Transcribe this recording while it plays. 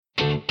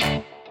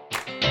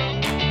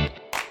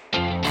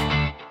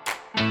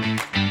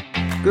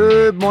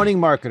Good morning,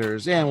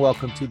 marketers, and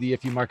welcome to the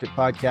If You Market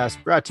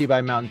podcast, brought to you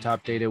by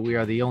Mountaintop Data. We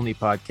are the only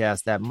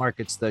podcast that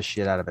markets the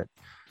shit out of it.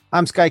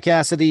 I'm Sky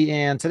Cassidy,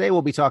 and today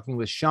we'll be talking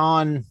with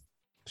Sean.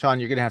 Sean,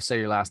 you're going to have to say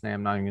your last name.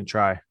 I'm not even going to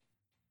try.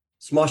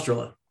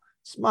 Smostrela.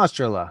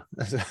 Smostrela.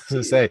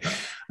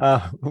 We're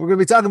going to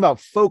be talking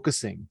about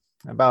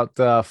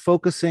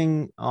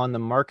focusing on the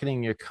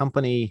marketing your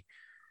company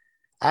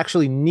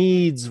actually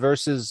needs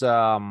versus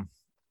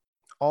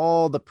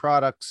all the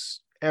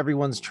products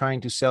everyone's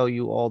trying to sell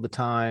you all the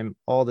time,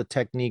 all the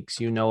techniques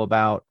you know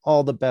about,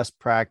 all the best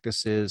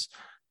practices,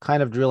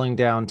 kind of drilling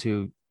down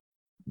to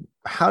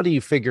how do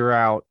you figure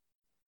out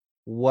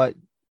what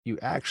you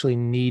actually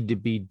need to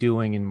be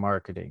doing in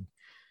marketing.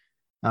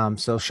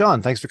 So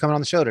Sean, thanks for coming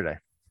on the show today.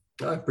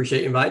 I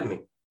appreciate you inviting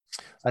me.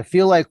 I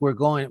feel like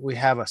we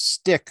have a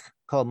stick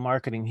called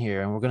marketing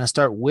here, and we're going to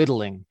start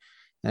whittling.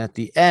 And at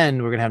the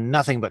end, we're going to have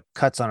nothing but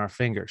cuts on our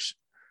fingers.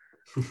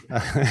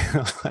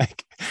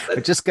 Like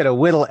we're just going to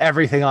whittle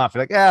everything off.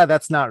 Like,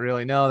 that's not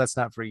really, no, that's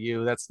not for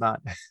you. That's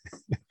not.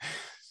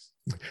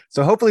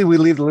 So hopefully we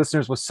leave the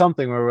listeners with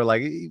something where we're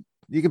like,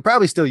 you can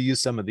probably still use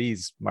some of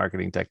these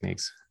marketing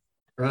techniques.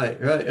 Right.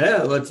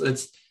 Yeah. What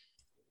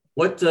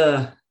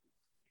at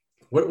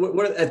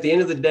the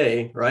end of the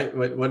day, right?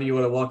 What do you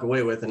want to walk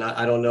away with? And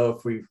I don't know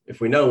if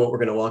we know what we're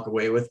going to walk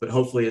away with, but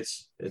hopefully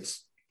it's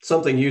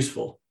something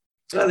useful.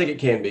 And I think it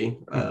can be.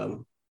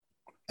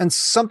 And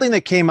something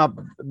that came up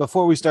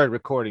before we started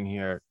recording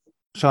here,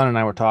 Sean and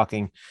I were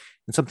talking,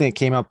 and something that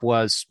came up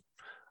was,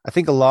 I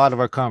think a lot of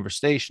our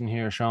conversation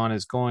here, Sean,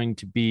 is going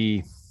to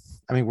be,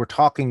 we're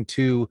talking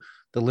to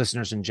the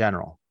listeners in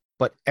general,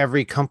 but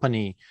every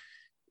company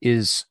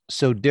is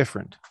so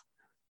different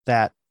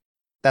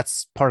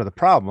that's part of the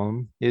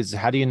problem is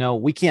how do you know?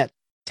 We can't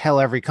tell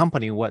every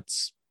company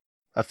what's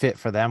a fit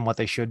for them, what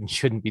they should and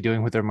shouldn't be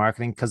doing with their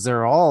marketing, because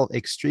they're all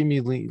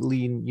extremely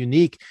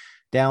unique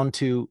down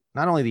to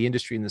not only the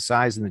industry and the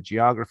size and the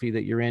geography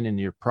that you're in and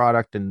your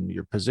product and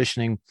your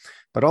positioning,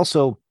 but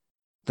also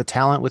the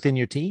talent within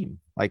your team.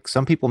 Like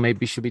some people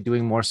maybe should be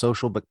doing more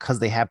social because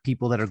they have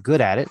people that are good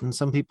at it, and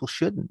some people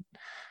shouldn't.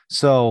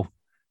 So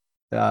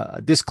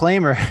a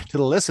disclaimer to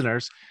the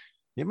listeners,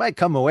 you might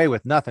come away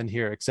with nothing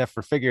here except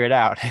for figure it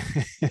out.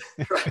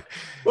 Right.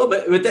 Well,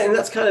 but then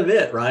that's kind of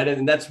it, right?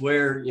 And that's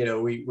where,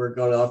 we're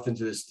going off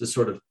into this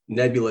sort of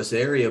nebulous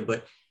area,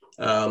 but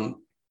the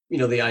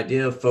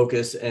idea of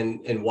focus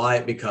and why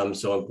it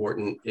becomes so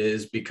important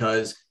is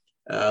because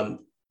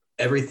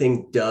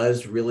everything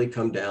does really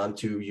come down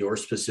to your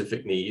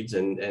specific needs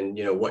and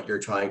what you're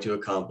trying to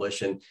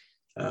accomplish. And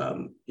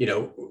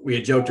we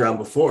had joked around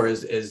before I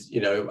had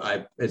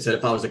said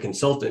if I was a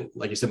consultant,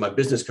 like you said, my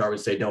business card would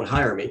say, "Don't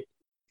hire me,"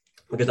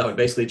 because I would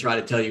basically try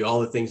to tell you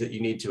all the things that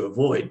you need to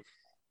avoid.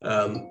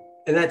 And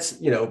that's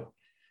the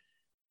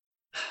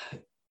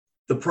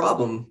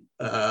problem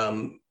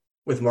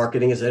with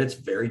marketing is that it's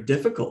very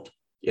difficult,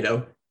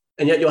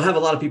 and yet you'll have a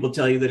lot of people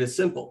tell you that it's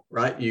simple,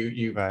 right?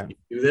 You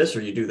do this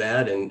or you do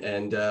that,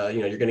 and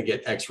you're going to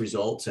get X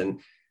results,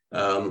 and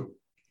so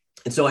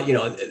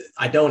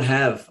I don't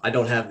have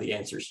the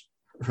answers,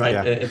 right?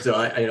 Yeah. And so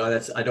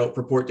I don't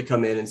purport to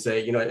come in and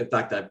say, in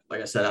fact,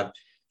 like I said,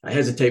 I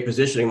hesitate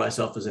positioning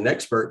myself as an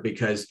expert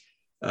because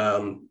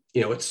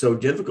it's so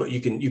difficult.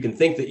 You can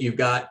think that you've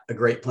got a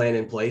great plan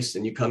in place,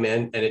 and you come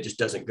in and it just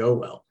doesn't go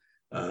well.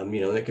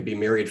 There could be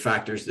myriad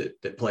factors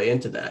that play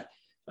into that.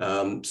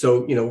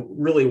 So,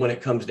 really when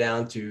it comes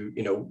down to,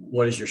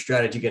 what is your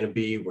strategy going to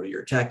be? What are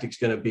your tactics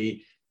going to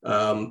be?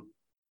 The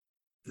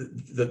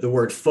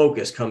word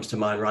focus comes to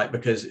mind, right?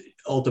 Because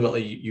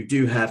ultimately you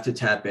do have to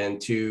tap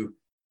into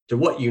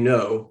what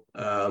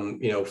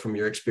from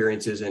your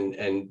experiences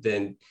and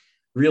then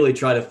really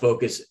try to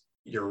focus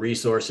your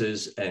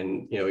resources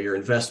and, your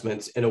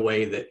investments in a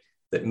way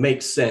that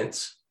makes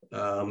sense.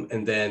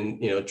 And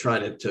then, try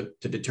to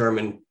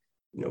determine,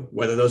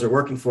 whether those are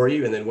working for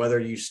you, and then whether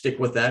you stick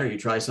with that or you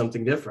try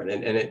something different.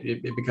 And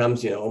it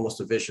becomes,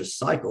 almost a vicious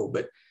cycle,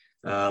 but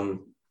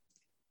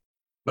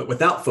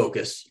without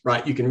focus,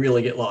 right, you can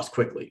really get lost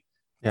quickly.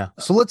 Yeah.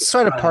 So let's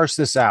try to parse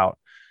this out,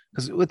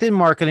 because within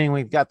marketing,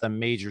 we've got the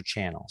major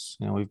channels.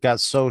 We've got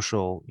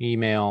social,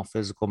 email,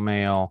 physical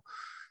mail.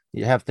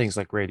 You have things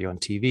like radio and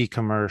TV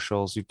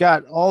commercials. You've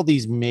got all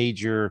these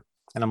major,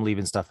 and I'm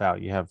leaving stuff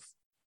out. You have,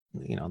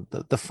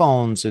 the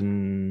phones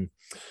and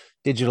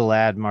digital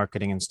ad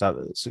marketing and stuff.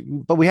 So,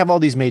 but we have all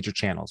these major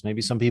channels.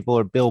 Maybe some people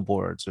are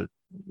billboards or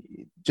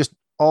just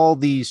all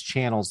these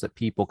channels that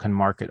people can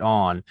market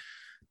on.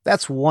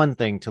 That's one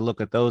thing to look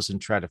at those and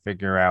try to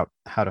figure out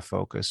how to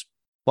focus.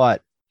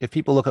 But if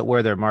people look at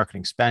where their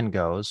marketing spend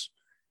goes,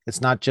 it's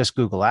not just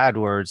Google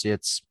AdWords,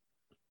 it's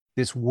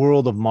this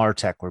world of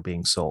MarTech we're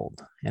being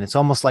sold. And it's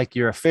almost like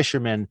you're a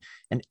fisherman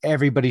and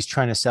everybody's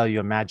trying to sell you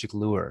a magic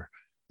lure.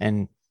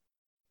 And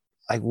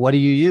like, what do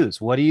you use?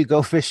 What do you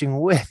go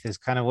fishing with is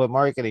kind of what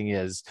marketing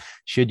is.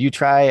 Should you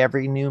try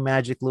every new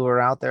magic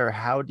lure out there?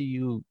 How do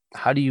you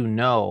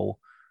know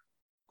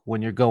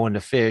when you're going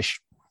to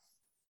fish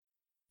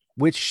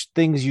which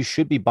things you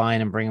should be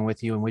buying and bringing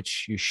with you and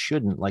which you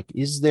shouldn't? Like,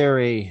 is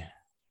there a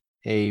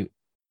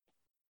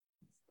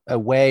a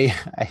way,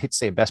 I hate to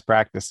say best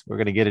practice, we're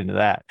going to get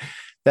into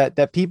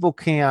that people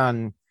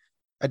can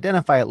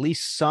identify at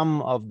least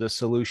some of the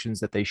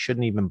solutions that they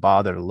shouldn't even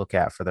bother to look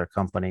at for their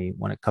company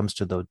when it comes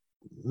to the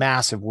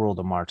massive world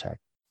of MarTech?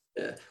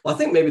 Yeah. Well, I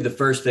think maybe the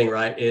first thing,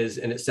 right, is,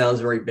 and it sounds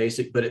very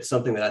basic, but it's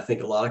something that I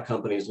think a lot of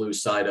companies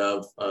lose sight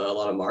of, a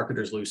lot of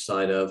marketers lose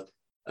sight of.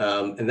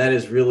 And that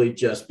is really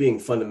just being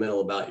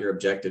fundamental about your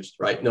objectives,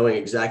 right? Knowing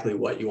exactly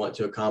what you want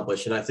to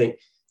accomplish. And I think,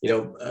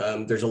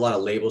 there's a lot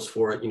of labels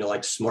for it,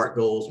 like SMART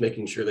goals,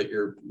 making sure that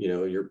your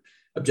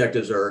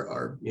objectives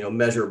are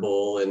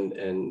measurable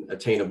and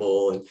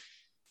attainable.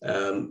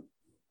 And,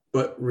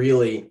 but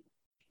really,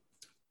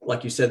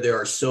 like you said, there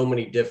are so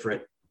many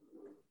different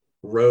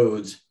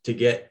roads to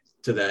get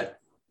to that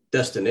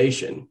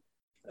destination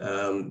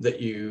that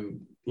you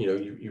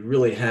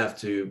really have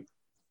to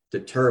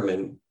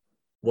determine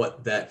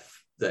what that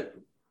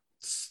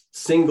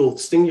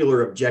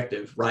singular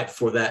objective, right,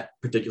 for that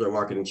particular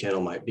marketing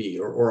channel might be,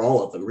 or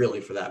all of them really,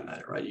 for that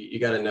matter, right? You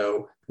got to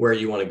know where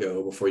you want to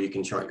go before you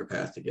can chart your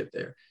path to get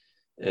there.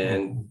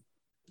 And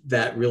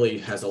that really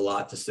has a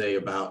lot to say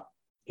about,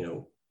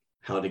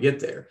 how to get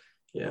there,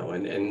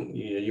 and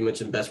you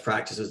mentioned best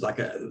practices, like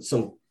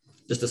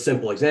just a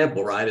simple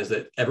example, right, is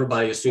that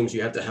everybody assumes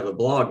you have to have a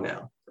blog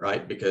now,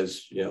 right?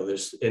 Because,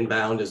 there's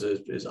inbound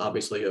is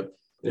obviously an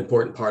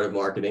important part of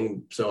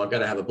marketing. So I've got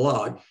to have a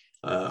blog.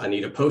 I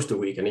need a post a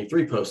week. I need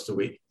 3 posts a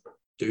week.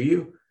 Do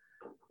you?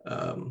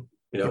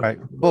 Right.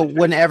 Well,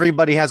 when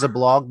everybody has a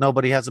blog,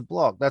 nobody has a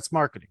blog. That's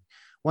marketing.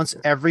 Once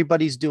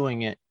everybody's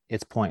doing it,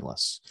 it's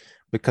pointless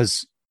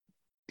because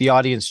the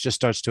audience just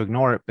starts to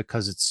ignore it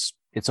because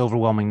it's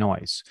overwhelming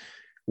noise.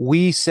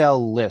 We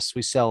sell lists.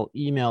 We sell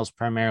emails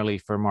primarily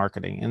for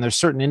marketing. And there's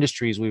certain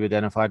industries we've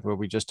identified where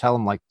we just tell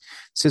them, like,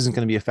 this isn't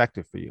going to be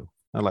effective for you.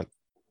 They're like,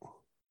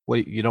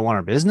 what, you don't want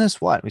our business?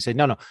 What? We say,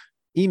 no,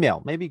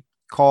 email, maybe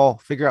call,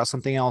 figure out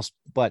something else.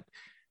 But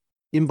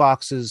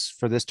inboxes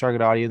for this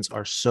target audience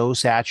are so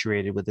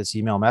saturated with this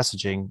email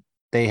messaging,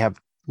 they have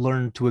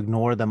learned to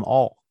ignore them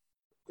all.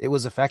 It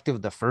was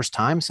effective the first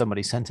time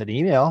somebody sent an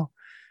email,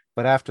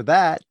 but after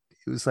that,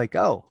 it was like,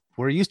 oh,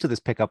 we're used to this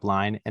pickup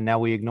line, and now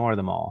we ignore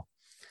them all.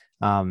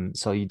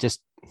 So you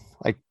just,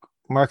 like,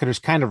 marketers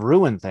kind of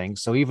ruin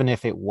things. So even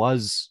if it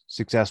was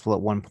successful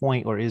at one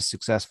point or is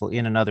successful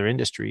in another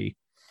industry,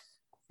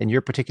 in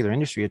your particular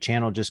industry, a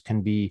channel just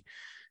can be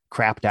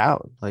crapped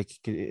out, like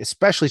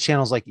especially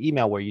channels like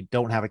email where you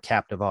don't have a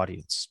captive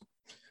audience.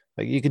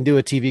 Like, you can do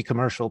a TV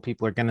commercial,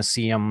 people are going to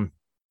see them,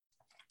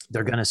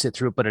 they're going to sit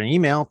through it, but an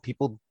email,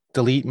 people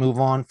delete, move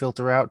on,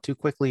 filter out too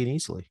quickly and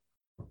easily.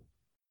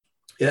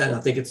 Yeah, and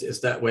I think it's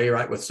that way,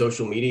 right? With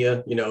social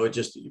media, it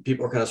just,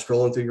 people are kind of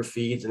scrolling through your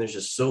feeds, and there's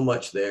just so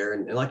much there.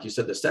 And like you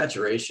said, the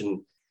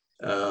saturation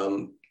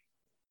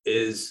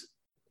is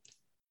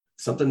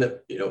something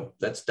that,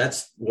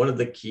 that's one of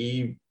the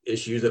key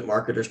issues that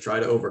marketers try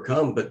to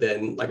overcome. But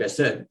then, like I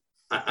said,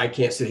 I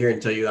can't sit here and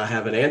tell you I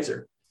have an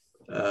answer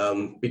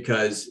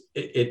because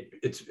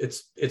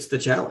it's the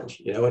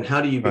challenge, and how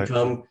do you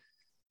become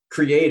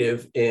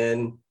creative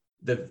in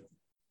the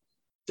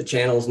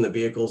channels and the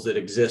vehicles that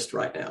exist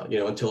right now,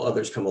 until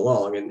others come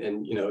along.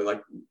 And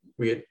like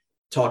we had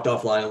talked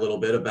offline a little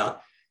bit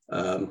about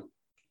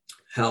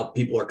how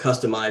people are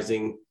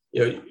customizing,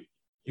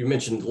 you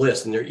mentioned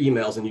lists and their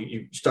emails, and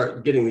you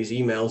start getting these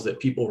emails that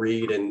people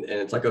read, and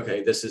it's like,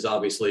 okay, this is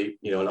obviously,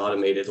 an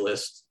automated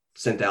list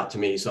sent out to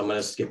me, so I'm going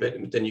to skip it.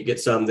 And then you get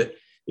some that,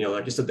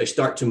 like I said, they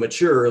start to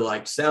mature,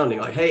 like sounding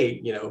like,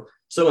 hey,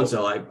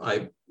 so-and-so,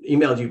 I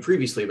emailed you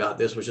previously about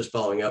this, was just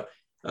following up.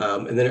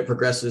 And then it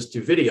progresses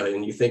to video,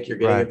 and you think you're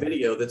getting a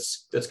video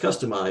that's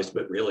customized,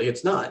 but really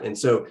it's not. And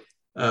so,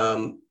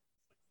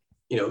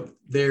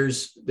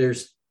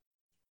 there's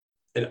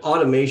an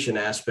automation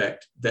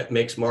aspect that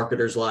makes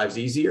marketers' lives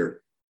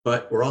easier,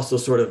 but we're also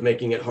sort of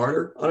making it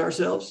harder on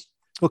ourselves.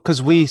 Well,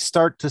 because we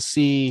start to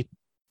see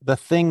the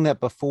thing that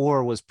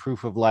before was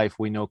proof of life,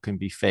 we know can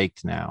be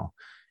faked now.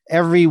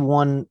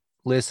 Everyone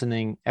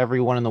listening,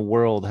 everyone in the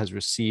world has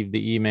received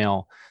the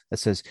email that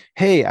says,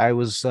 hey, I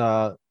was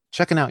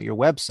checking out your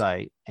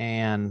website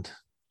and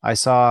I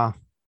saw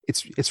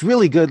it's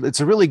really good.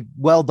 It's a really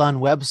well done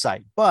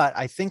website, but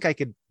I think I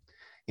could,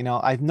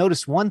 I've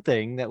noticed one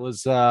thing that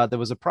was there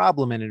was a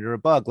problem in it or a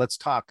bug. Let's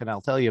talk and I'll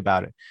tell you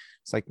about it.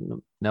 It's like,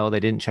 no, they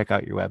didn't check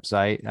out your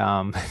website.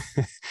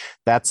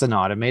 That's an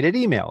automated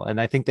email. And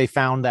I think they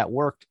found that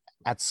worked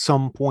at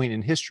some point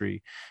in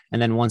history.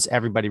 And then once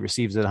everybody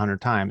receives it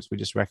 100 times, we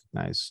just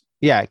recognize,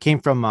 it came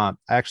from, I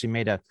actually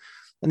made and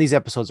these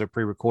episodes are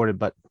pre-recorded,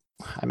 but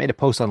I made a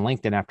post on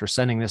LinkedIn after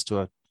sending this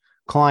to a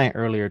client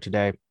earlier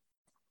today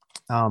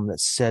that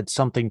said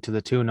something to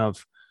the tune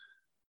of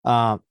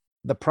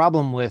the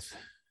problem with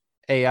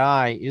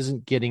AI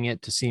isn't getting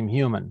it to seem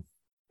human.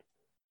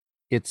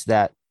 It's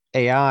that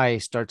AI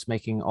starts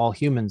making all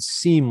humans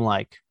seem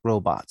like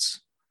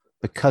robots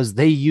because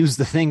they use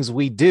the things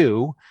we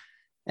do.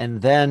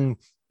 And then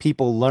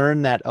people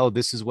learn that, oh,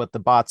 this is what the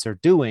bots are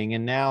doing.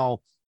 And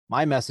now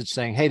my message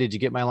saying, hey, did you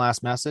get my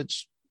last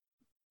message?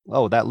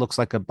 Oh, that looks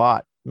like a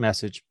bot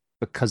message.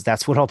 because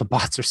that's what all the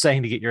bots are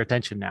saying to get your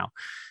attention now.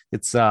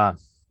 It's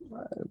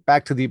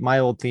back to my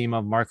old theme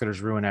of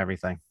marketers ruin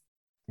everything.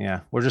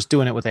 Yeah, we're just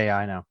doing it with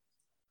AI now.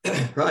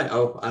 Right.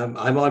 Oh,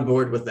 I'm on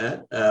board with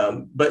that.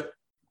 But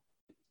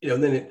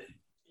then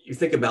you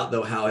think about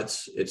though how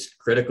it's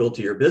critical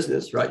to your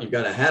business, right? You've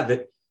got to have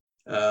it.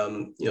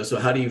 So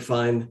how do you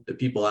find the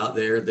people out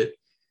there that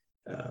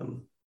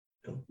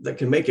that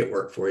can make it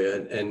work for you?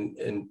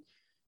 And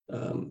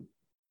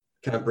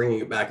kind of bringing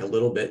it back a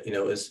little bit,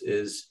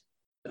 is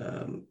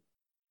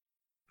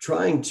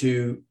trying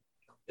to.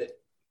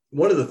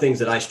 One of the things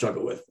that I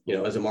struggle with,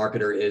 as a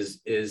marketer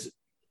is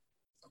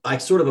I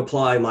sort of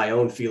apply my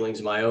own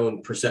feelings, my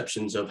own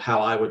perceptions of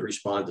how I would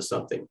respond to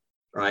something,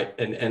 right?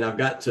 And I've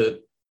got to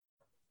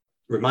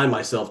remind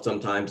myself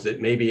sometimes that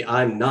maybe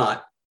I'm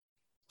not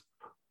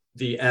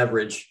the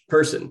average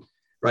person,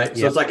 right? Yep.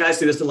 So it's like I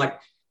see this and like,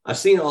 I've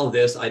seen all of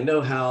this. I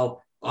know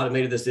how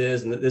automated this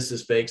is and that this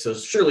is fake. So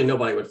surely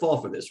nobody would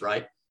fall for this,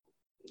 right?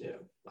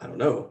 I don't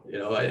know,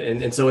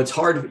 and so it's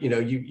hard,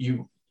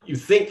 you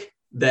think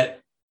that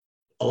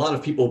a lot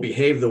of people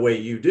behave the way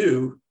you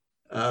do.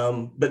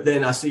 But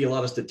then I see a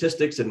lot of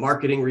statistics and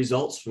marketing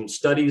results from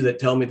studies that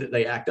tell me that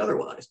they act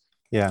otherwise.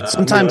 Yeah.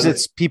 Sometimes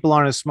it's people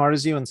aren't as smart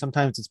as you, and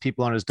sometimes it's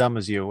people aren't as dumb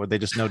as you, or they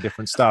just know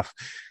different stuff.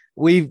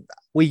 We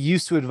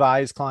used to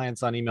advise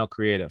clients on email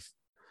creative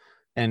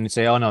and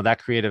say, oh no,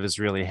 that creative is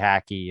really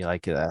hacky.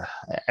 Like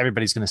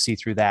everybody's going to see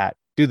through that.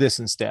 Do this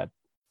instead.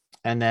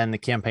 And then the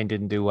campaign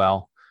didn't do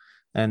well.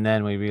 And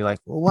then we'd be like,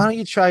 well, why don't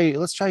you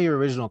let's try your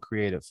original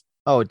creative.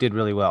 Oh, it did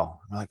really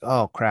well. I'm like,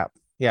 oh crap.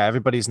 Yeah.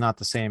 Everybody's not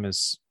the same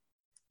as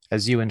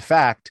you. In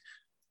fact,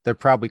 they're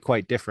probably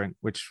quite different,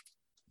 which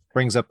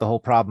brings up the whole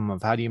problem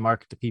of how do you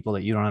market to people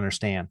that you don't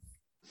understand?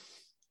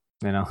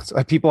 So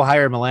like people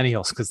hire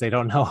millennials because they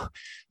don't know,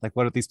 like,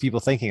 what are these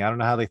people thinking? I don't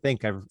know how they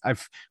think.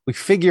 We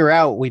figure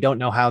out we don't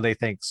know how they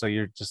think. So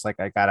you're just like,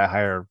 I got to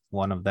hire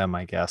one of them,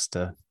 I guess,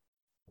 to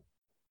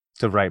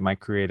write my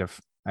creative.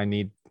 I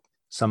need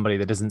somebody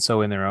that isn't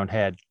so in their own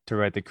head to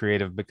write the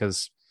creative,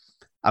 because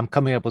I'm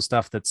coming up with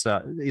stuff that's,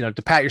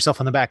 to pat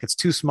yourself on the back. It's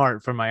too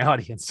smart for my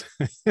audience.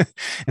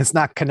 It's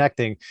not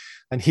connecting.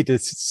 I need to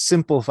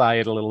simplify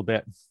it a little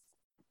bit.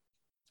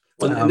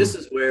 Well, and this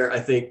is where I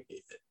think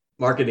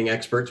marketing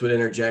experts would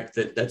interject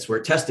that's where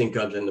testing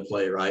comes into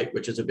play, right?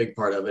 Which is a big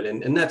part of it.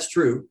 And that's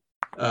true.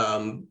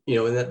 But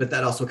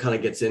that also kind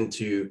of gets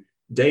into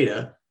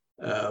data,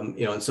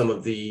 and some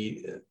of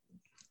the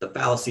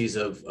fallacies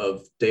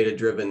of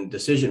data-driven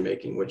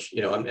decision-making, which,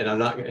 I'm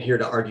not here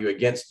to argue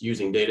against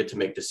using data to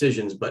make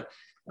decisions, but,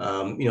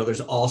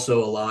 there's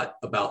also a lot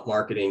about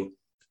marketing,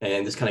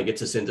 and this kind of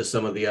gets us into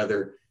some of the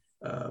other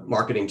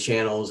marketing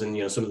channels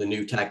and, some of the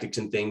new tactics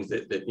and things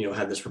that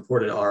have this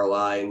reported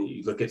ROI, and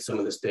you look at some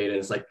of this data and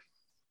it's like,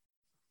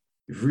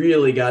 you've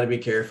really got to be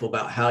careful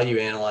about how you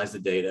analyze the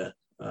data,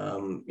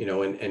 and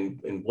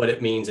what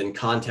it means in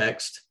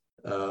context,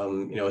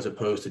 as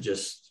opposed to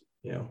just,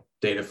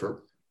 data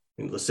for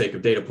the sake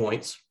of data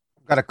points.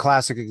 I've got a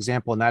classic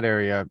example in that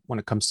area when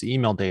it comes to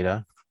email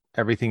data.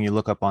 Everything you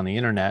look up on the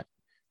internet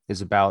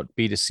is about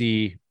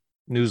B2C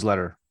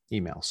newsletter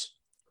emails,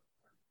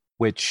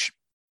 which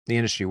the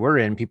industry we're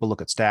in, people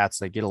look at stats,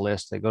 they get a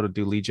list, they go to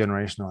do lead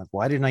generation. They're like,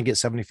 why didn't I get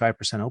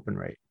 75% open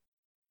rate?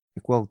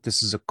 Like, well,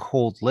 this is a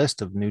cold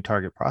list of new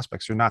target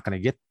prospects. You're not going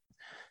to get,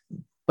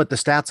 but the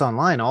stats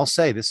online all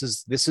say this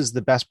is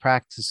the best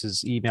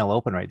practices email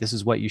open rate. This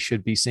is what you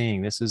should be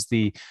seeing. This is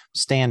the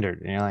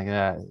standard. And you're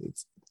like,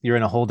 you're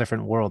in a whole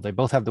different world. They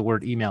both have the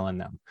word email in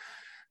them.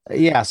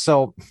 Yeah.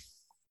 So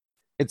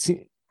it's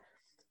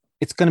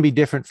going to be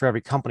different for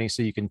every company,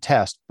 so you can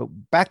test. But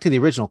back to the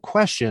original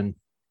question,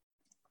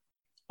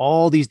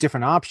 all these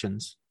different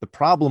options, the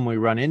problem we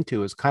run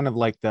into is kind of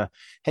like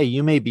hey,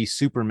 you may be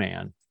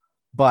Superman,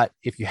 but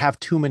if you have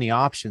too many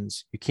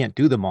options, you can't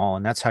do them all.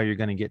 And that's how you're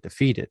going to get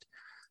defeated.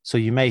 So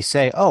you may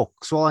say, oh,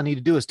 so all I need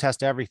to do is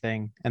test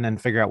everything and then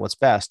figure out what's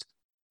best.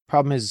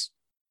 Problem is,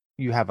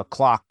 you have a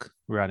clock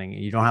running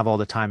and you don't have all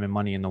the time and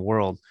money in the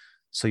world.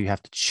 So you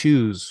have to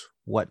choose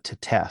what to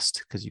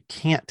test because you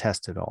can't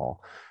test it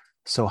all.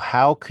 So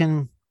how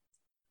can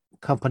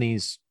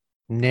companies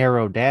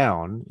narrow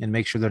down and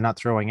make sure they're not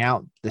throwing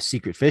out the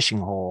secret fishing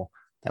hole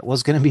that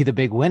was going to be the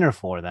big winner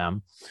for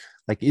them?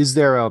 Like, is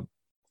there a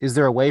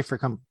way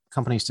for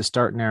companies to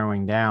start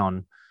narrowing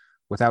down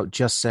without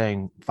just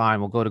saying, fine,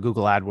 we'll go to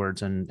Google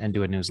AdWords and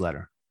do a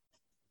newsletter?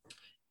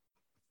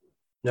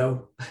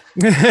 No.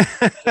 No,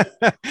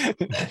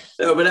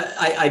 but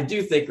I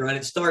do think, right,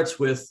 it starts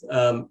with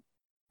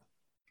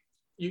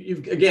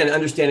you've again,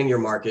 understanding your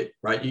market,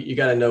 right? You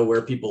got to know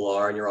where people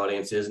are and your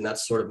audience is, and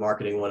that's sort of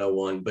marketing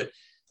 101. But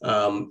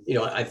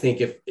I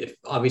think if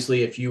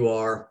obviously if you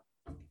are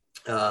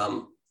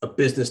a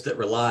business that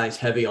relies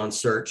heavy on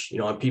search,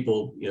 on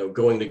people,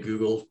 going to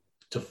Google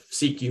to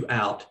seek you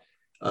out,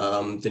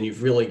 then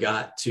you've really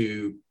got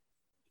to,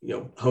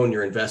 hone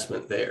your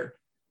investment there,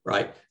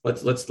 right?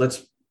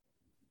 Let's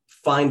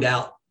find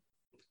out,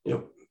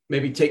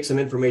 maybe take some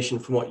information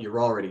from what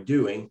you're already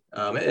doing.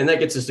 And that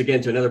gets us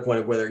again to another point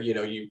of whether,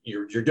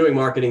 you're doing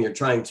marketing, you're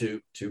trying to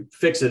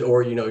fix it,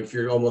 or, if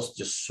you're almost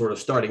just sort of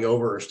starting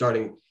over or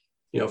starting,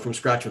 from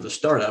scratch with a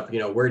startup,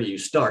 where do you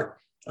start?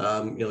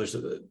 There's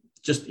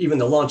just even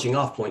the launching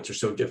off points are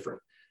so different,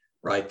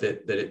 right?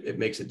 That it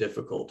makes it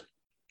difficult.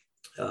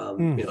 So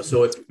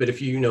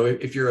if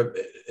you're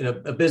in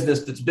a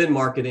business that's been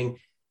marketing,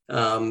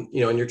 and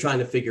you're trying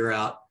to figure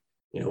out,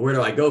 where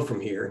do I go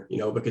from here?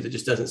 Because it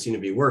just doesn't seem to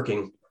be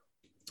working.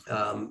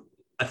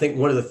 I think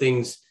one of the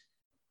things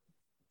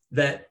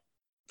that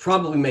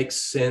probably makes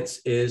sense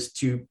is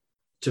to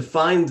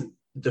find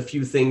the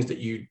few things that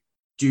you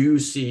do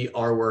see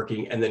are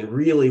working, and then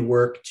really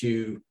work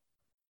to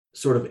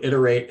sort of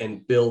iterate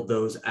and build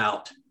those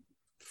out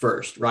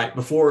first, right?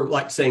 Before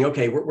like saying,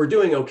 okay, we're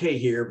doing okay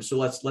here, so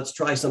let's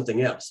try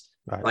something else.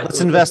 Right.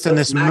 Let's invest in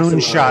this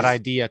moonshot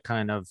idea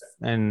kind of,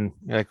 and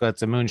like,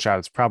 that's a moonshot.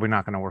 It's probably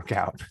not going to work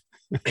out.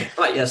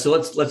 Right. Yeah. So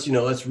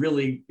let's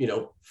really,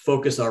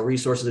 focus our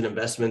resources and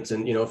investments.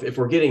 And, if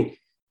we're getting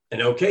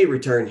an okay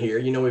return here,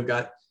 we've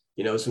got,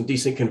 some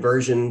decent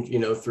conversion,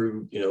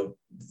 through,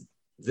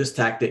 this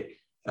tactic,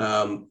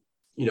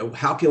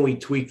 how can we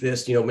tweak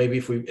this? Maybe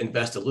if we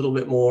invest a little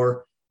bit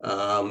more,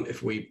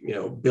 if we,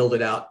 build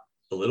it out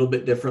a little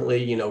bit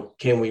differently,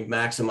 can we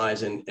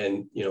maximize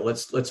and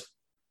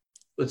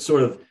let's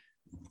sort of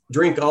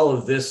drink all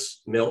of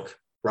this milk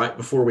right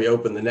before we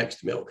open the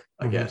next milk,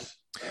 I guess.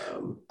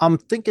 I'm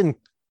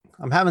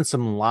having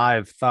some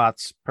live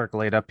thoughts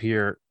percolate up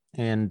here,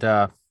 and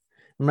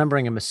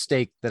remembering a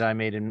mistake that I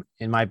made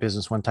in my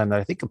business one time that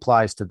I think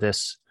applies to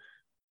this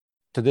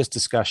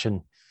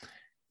discussion.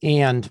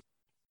 And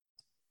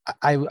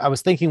I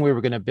was thinking we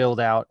were going to build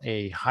out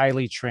a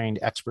highly trained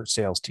expert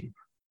sales team,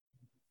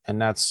 and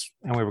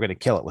we were going to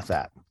kill it with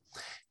that.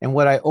 And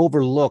what I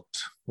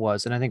overlooked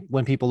was, and I think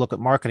when people look at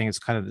marketing, it's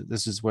kind of,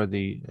 this is where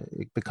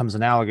it becomes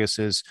analogous,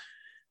 is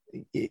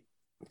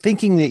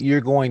thinking that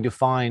you're going to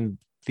find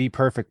the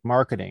perfect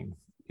marketing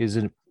is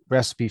a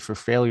recipe for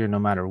failure no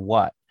matter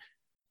what.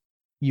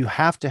 You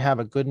have to have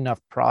a good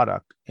enough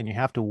product, and you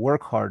have to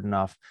work hard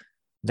enough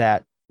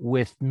that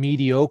with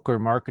mediocre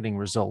marketing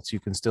results, you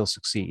can still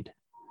succeed,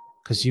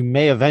 because you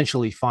may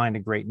eventually find a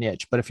great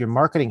niche. But if your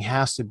marketing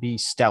has to be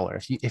stellar,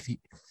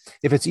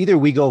 if it's either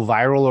we go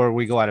viral or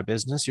we go out of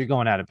business, you're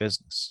going out of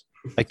business.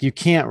 Like, you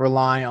can't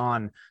rely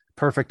on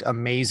perfect,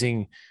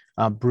 amazing,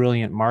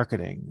 brilliant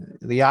marketing.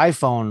 The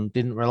iPhone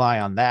didn't rely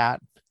on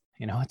that.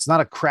 It's not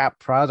a crap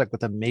product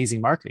with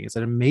amazing marketing. It's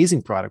an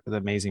amazing product with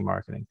amazing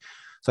marketing.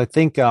 So I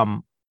think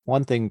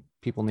one thing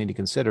people need to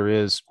consider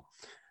is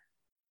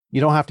you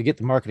don't have to get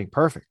the marketing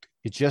perfect.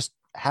 You just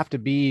have to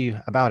be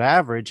about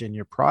average, and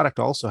your product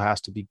also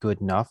has to be good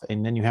enough.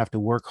 And then you have to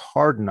work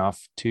hard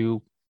enough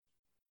to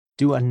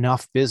do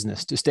enough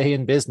business to stay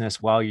in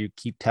business while you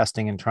keep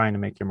testing and trying to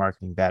make your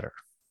marketing better.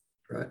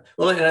 Right.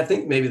 Well, and I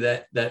think maybe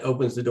that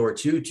opens the door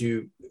too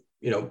to,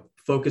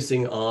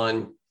 focusing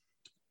on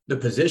the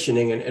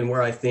positioning, and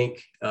where I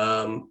think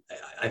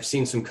I've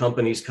seen some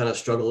companies kind of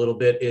struggle a little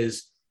bit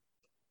is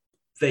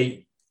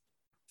they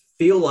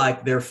feel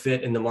like their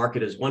fit in the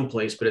market is one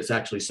place, but it's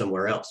actually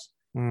somewhere else.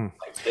 And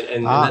that's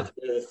one of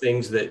the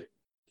things that,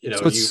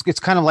 so it's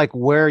kind of like,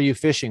 where are you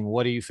fishing?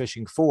 What are you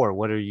fishing for?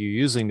 What are you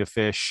using to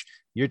fish?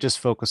 You're just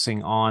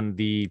focusing on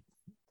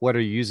what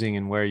are you using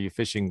and where are you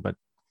fishing? But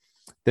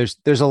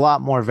there's a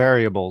lot more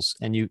variables,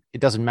 and it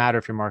doesn't matter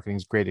if your marketing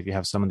is great if you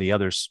have some of the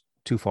others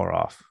too far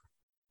off.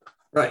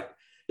 Right.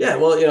 Yeah.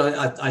 Well,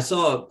 I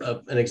saw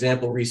an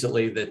example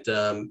recently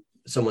that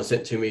someone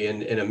sent to me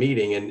in a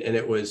meeting, and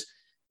it was,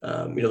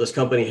 this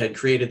company had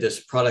created this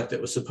product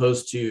that was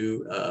supposed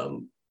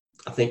to,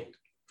 I think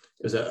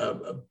it was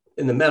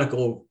in the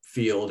medical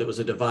field, it was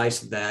a device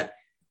that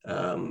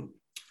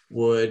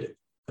would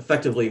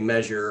effectively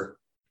measure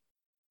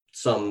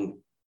some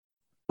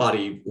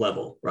body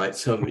level, right?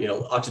 Some,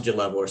 oxygen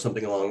level or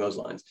something along those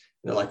lines.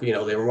 And they're like,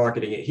 they were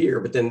marketing it here,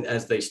 but then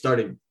as they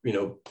started,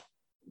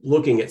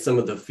 looking at some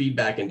of the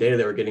feedback and data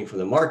they were getting from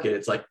the market,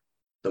 it's like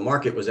the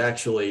market was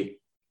actually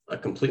a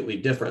completely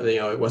different,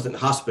 it wasn't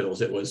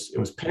hospitals, it was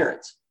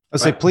parents.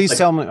 Let's say, please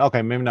tell me,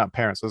 okay, maybe not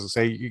parents. Let's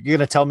say, you're going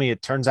to tell me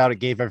it turns out it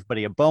gave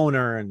everybody a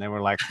boner, and they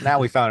were like, now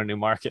we found a new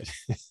market.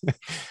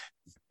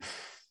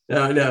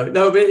 No,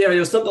 but it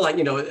was something like,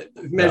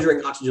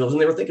 measuring oxygen levels,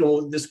 and they were thinking,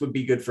 well, this would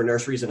be good for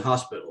nurseries and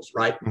hospitals,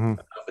 right? Mm-hmm.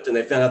 But then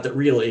they found out that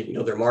really,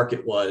 their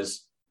market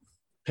was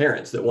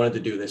parents that wanted to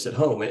do this at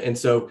home. And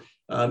so,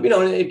 and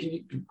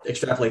you can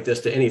extrapolate this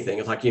to anything.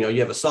 It's like, you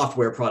have a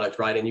software product,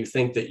 right? And you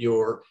think that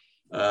your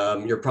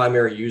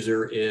primary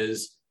user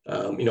is,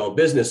 a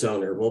business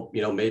owner. Well,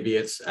 maybe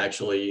it's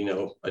actually,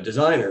 a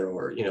designer,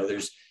 or,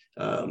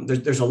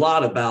 there's a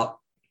lot about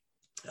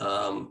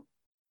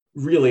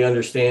really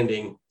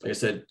understanding, like I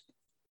said,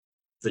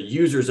 the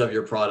users of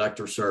your product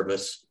or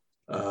service,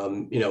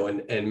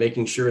 and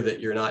making sure that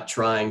you're not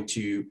trying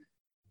to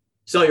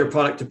sell your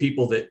product to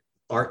people that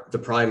aren't the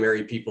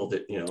primary people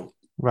that,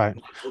 Right.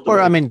 Or,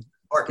 I mean,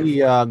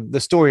 the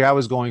story I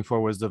was going for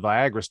was the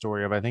Viagra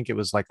story of, I think it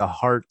was like a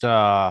heart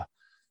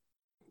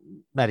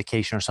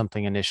medication or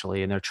something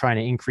initially, and they're trying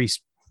to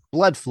increase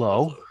blood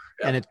flow.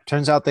 Yeah. And it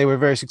turns out they were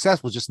very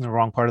successful, just in the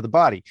wrong part of the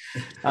body.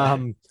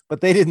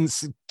 But they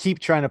didn't keep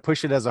trying to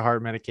push it as a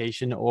heart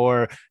medication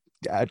or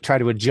try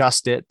to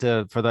adjust it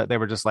for that. They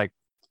were just like,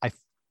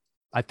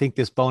 I think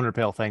this boner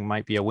pill thing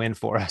might be a win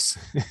for us.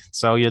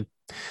 So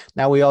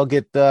now we all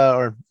get,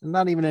 or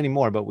not even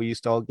anymore, but we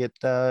used to all get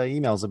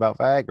emails about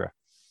Viagra.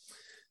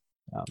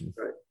 Right.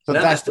 So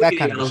now that's that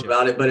kind of emails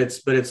about it, but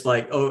it's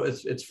like, oh,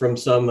 it's from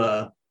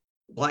some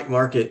black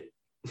market,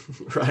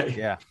 right?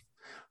 Yeah,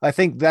 I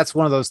think that's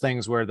one of those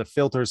things where the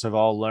filters have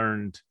all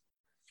learned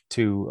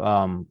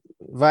to.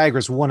 Viagra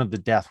is one of the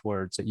death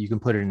words that you can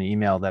put in an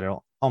email that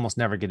it'll almost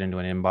never get into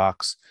an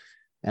inbox.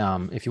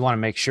 If you want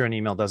to make sure an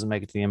email doesn't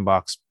make it to the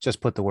inbox,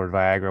 just put the word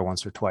Viagra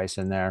once or twice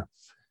in there.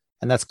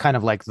 And that's kind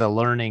of like the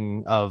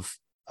learning of,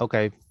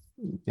 okay,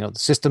 the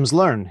systems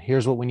learn,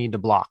 here's what we need to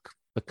block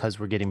because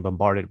we're getting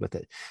bombarded with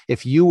it.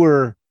 If you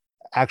were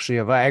actually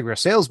a Viagra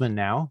salesman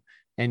now,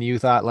 and you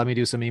thought, let me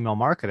do some email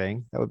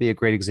marketing, that would be a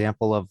great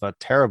example of a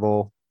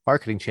terrible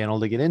marketing channel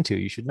to get into.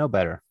 You should know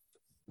better.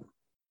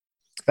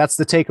 That's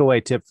the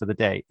takeaway tip for the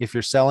day. If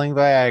you're selling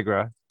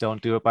Viagra,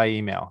 don't do it by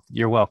email.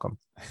 You're welcome.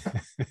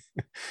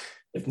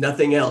 If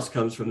nothing else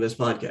comes from this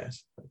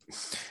podcast.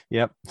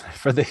 Yep.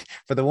 For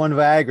the one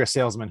Viagra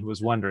salesman who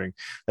was wondering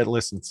that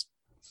listens.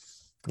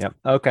 Yep.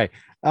 Okay.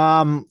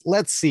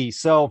 Let's see.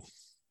 So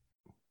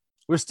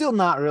we're still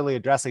not really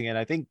addressing it.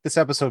 I think this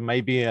episode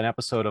may be an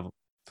episode of,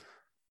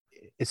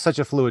 it's such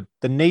a fluid,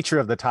 the nature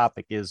of the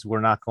topic is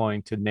we're not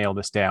going to nail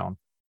this down.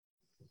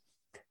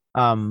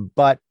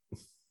 But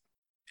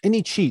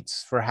any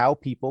cheats for how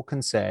people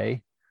can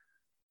say,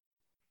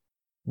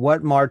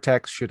 what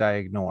MarTechs should I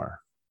ignore?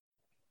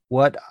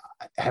 What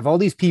have all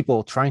these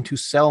people trying to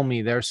sell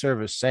me their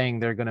service saying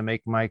they're going to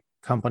make my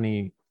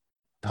company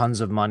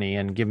tons of money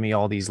and give me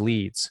all these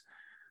leads?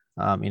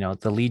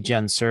 The lead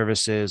gen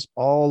services,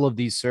 all of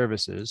these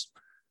services,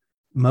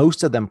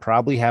 most of them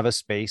probably have a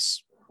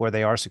space where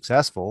they are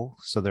successful.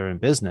 So they're in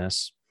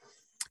business.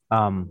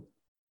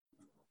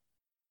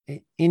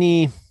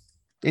 Any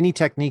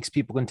techniques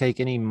people can take,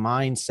 any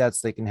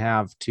mindsets they can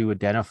have to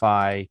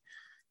identify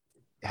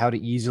how to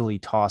easily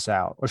toss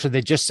out, or should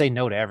they just say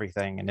no to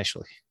everything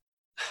initially?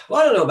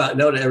 Well, I don't know about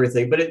no to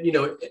everything, but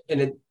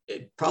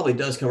it probably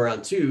does come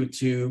around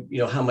to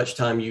how much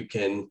time you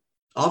can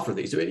offer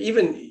these.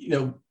 Even,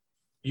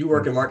 you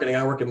work in marketing,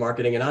 I work in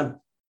marketing, and I'm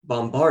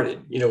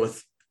bombarded,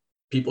 with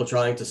people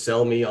trying to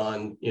sell me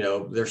on,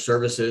 their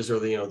services or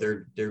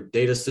their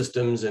data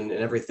systems and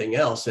everything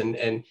else.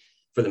 And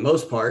for the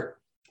most part,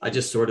 I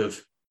just sort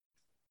of,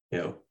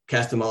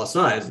 cast them all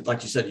aside.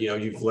 Like you said,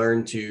 you've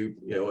learned to,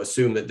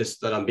 assume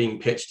that I'm being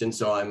pitched. And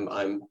so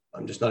I'm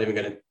just not even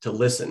going to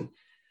listen.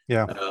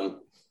 Yeah.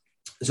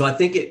 So I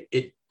think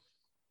it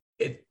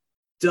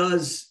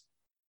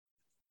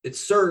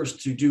serves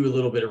to do a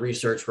little bit of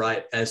research,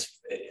 right? As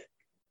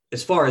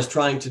far as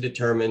trying to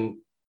determine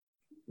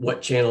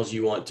what channels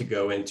you want to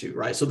go into,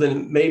 right? So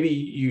then maybe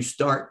you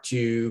start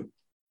to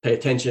pay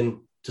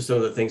attention to some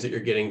of the things that you're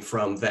getting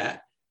from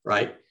that,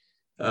 right?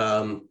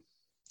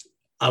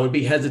 I would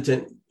be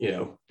hesitant,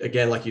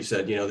 again, like you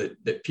said,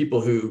 that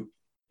people who,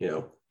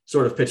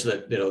 sort of pitch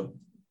that,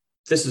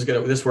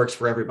 this works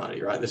for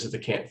everybody, right? This is the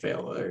can't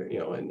fail,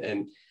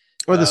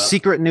 or the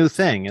secret new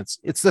thing.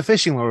 It's the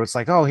fishing lure. It's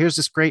like, oh, here's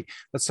this great,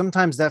 but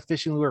sometimes that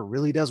fishing lure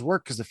really does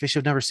work because the fish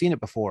have never seen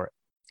it before.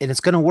 And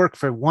it's going to work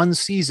for one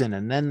season,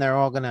 and then they're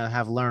all going to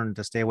have learned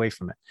to stay away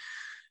from it.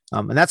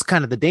 And that's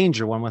kind of the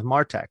danger one with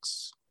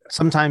MarTechs.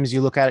 Sometimes you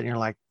look at it and you're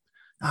like,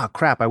 oh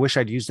crap, I wish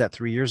I'd used that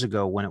 3 years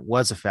ago when it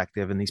was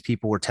effective. And these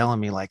people were telling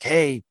me like,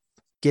 hey,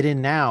 get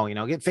in now,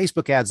 get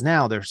Facebook ads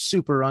now. They're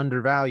super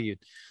undervalued.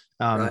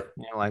 Right.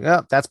 Like,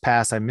 oh, that's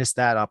past. I missed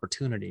that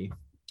opportunity.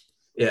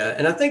 Yeah.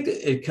 And I think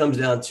it comes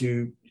down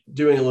to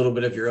doing a little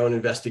bit of your own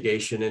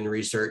investigation and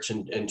research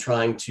and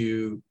trying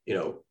to,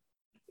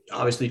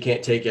 obviously you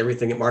can't take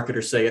everything that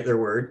marketers say at their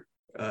word,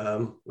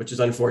 which is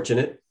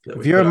unfortunate.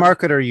 If you're a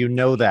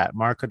marketer, that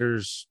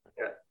marketers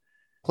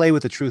play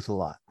with the truth a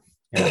lot.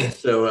 Yeah.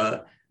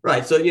 So,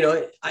 right. So,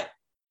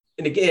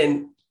 and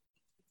again,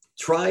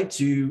 try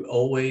to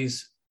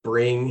always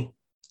bring,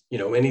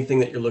 anything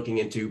that you're looking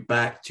into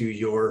back to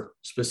your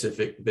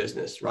specific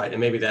business. Right. And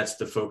maybe that's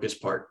the focus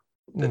part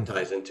that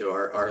ties into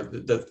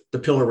the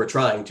pillar we're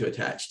trying to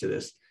attach to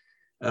this,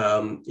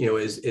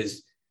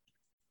 is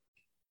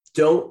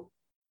don't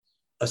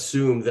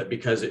assume that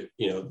because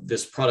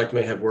this product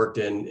may have worked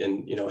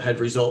and had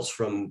results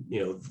from,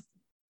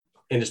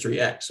 industry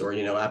X or,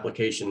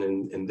 application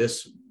in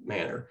this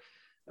manner,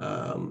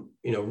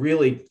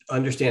 really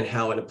understand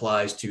how it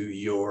applies to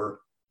your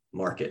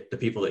market, the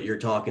people that you're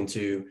talking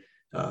to.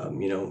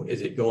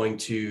 Is it going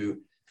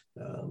to,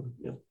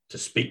 to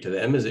speak to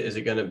them? Is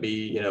it going to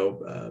be,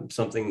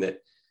 something that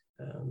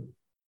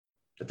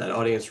that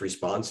audience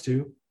responds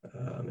to?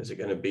 Is it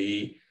going to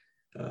be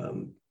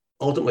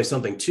ultimately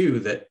something too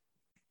that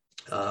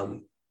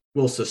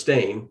will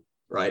sustain,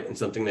 right? And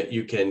something that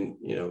you can,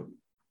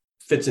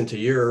 fits into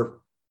your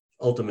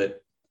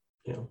ultimate,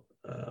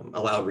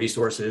 allow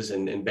resources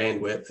and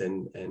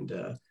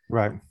bandwidth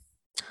right.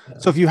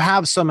 So if you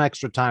have some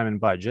extra time and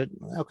budget,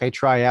 okay,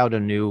 try out a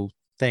new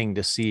thing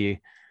to see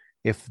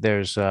if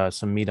there's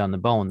some meat on the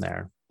bone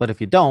there. But if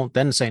you don't,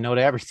 then say no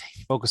to everything.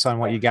 Focus on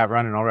what you got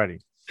running already.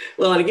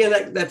 Well, and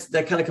again,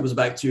 that kind of comes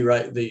back to,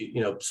 right, the,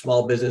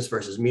 small business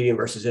versus medium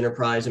versus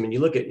enterprise. I mean, you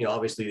look at,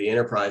 obviously the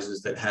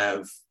enterprises that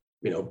have,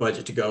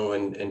 budget to go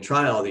and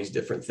try all these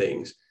different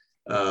things.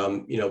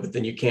 But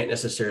then you can't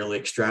necessarily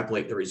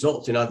extrapolate the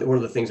results. One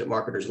of the things that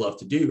marketers love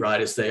to do,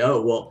 right, is say,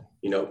 oh, well,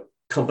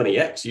 company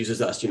X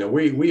uses us.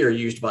 We are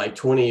used by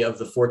 20 of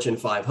the Fortune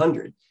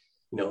 500.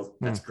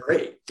 That's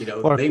great.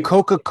 Or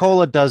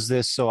Coca-Cola does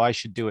this, so I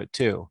should do it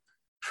too.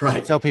 Right. I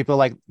tell people,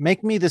 like,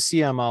 make me the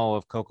CMO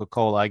of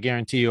Coca-Cola. I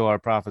guarantee you our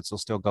profits will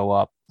still go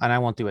up, and I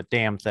won't do a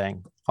damn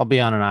thing. I'll be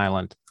on an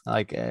island.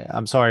 Like,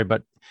 I'm sorry,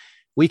 but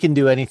we can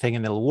do anything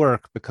and it'll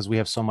work because we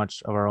have so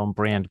much of our own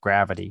brand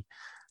gravity.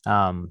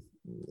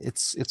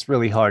 It's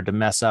really hard to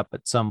mess up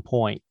at some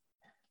point.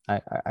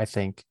 I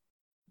think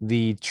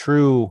the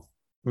true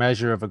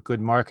measure of a good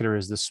marketer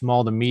is the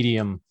small to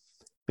medium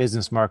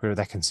business marketer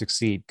that can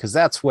succeed, because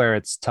that's where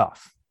it's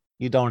tough.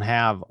 You don't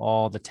have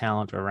all the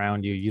talent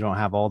around you. You don't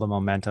have all the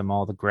momentum,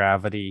 all the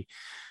gravity,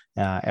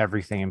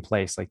 everything in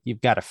place. Like, you've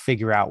got to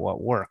figure out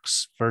what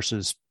works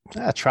versus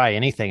try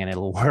anything and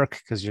it'll work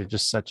because you're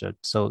just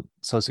so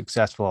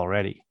successful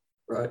already.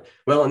 Right.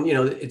 Well, and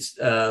it's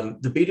the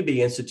B2B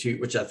Institute,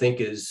 which I think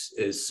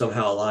is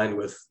somehow aligned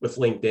with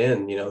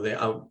LinkedIn.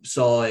 I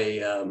saw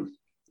a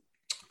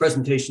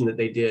presentation that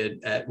they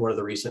did at one of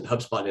the recent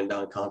HubSpot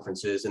inbound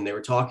conferences, and they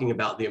were talking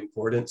about the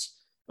importance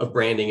of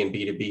branding in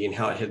B2B and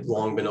how it had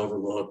long been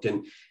overlooked.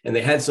 And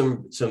they had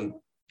some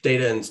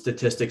data and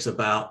statistics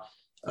about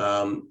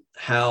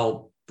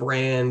how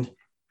brand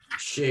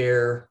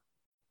share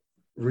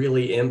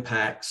really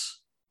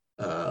impacts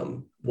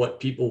what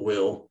people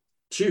will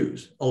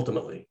choose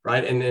ultimately,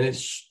 right? And it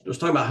was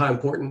talking about how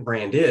important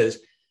brand is,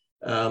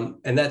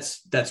 and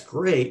that's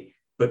great.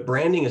 But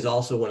branding is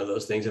also one of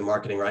those things in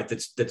marketing, right?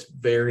 That's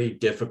very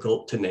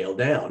difficult to nail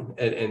down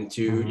and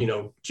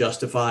to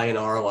justify an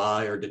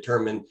ROI or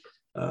determine,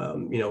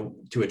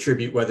 to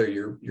attribute whether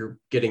you're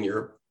getting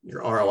your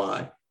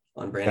ROI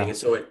on branding. Yeah. And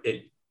so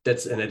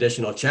that's an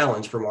additional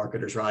challenge for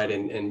marketers, right?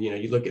 And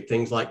you look at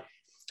things like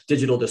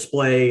digital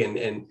display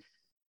and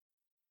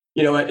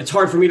it's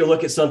hard for me to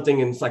look at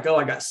something and it's like, oh,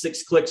 I got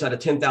 6 clicks out of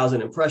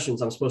 10,000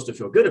 impressions. I'm supposed to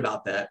feel good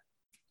about that.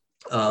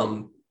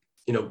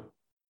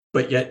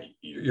 But yet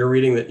you're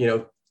reading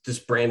that, this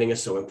branding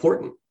is so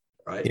important,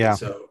 right? Yeah. And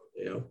so,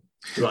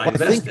 do I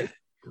invest in it?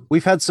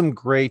 We've had some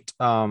great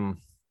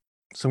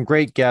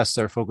guests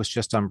that are focused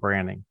just on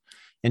branding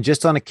and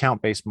just on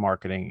account-based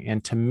marketing.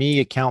 And to me,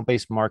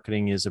 account-based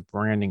marketing is a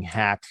branding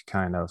hack,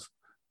 kind of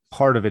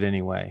part of it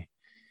anyway,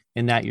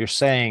 in that you're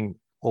saying,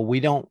 well, we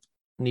don't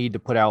need to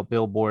put out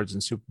billboards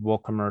and Super Bowl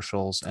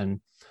commercials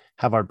and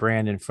have our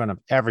brand in front of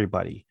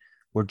everybody.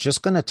 We're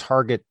just going to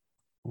target,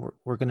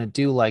 we're going to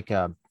do like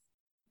the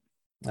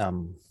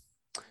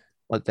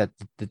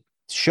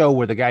show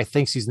where the guy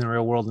thinks he's in the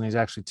real world and he's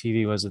actually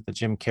TV. Was it the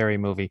Jim Carrey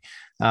movie?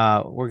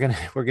 We're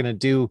gonna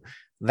do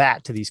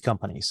that to these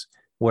companies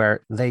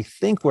where they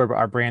think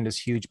our brand is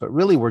huge, but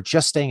really we're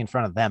just staying in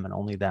front of them and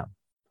only them.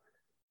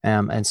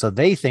 And so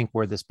they think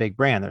we're this big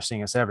brand. They're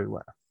seeing us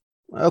everywhere.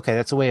 Okay,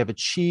 that's a way of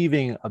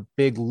achieving a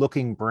big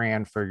looking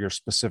brand for your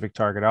specific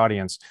target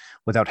audience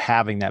without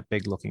having that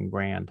big looking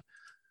brand.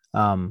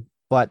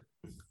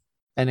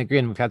 And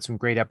again, we've had some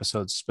great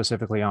episodes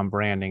specifically on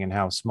branding and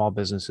how small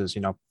businesses,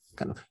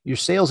 kind of your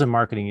sales and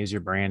marketing is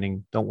your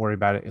branding. Don't worry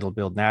about it. It'll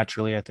build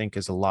naturally, I think,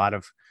 is a lot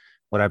of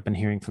what I've been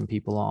hearing from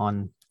people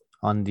on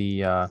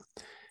the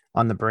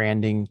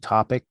branding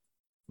topic.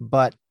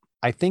 But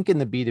I think in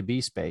the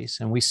B2B space,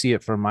 and we see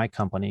it for my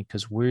company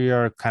because we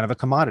are kind of a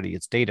commodity,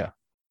 it's data.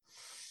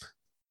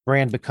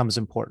 Brand becomes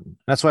important.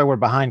 That's why we're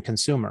behind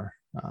consumer.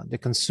 The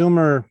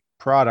consumer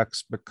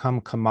products become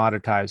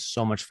commoditized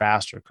so much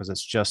faster because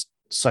it's just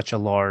such a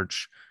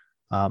large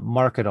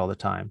market all the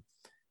time.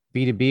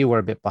 B2B, we're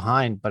a bit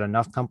behind, but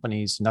enough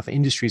companies, enough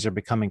industries are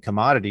becoming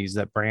commodities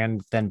that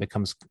brand then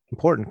becomes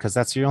important because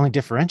that's your only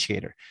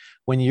differentiator.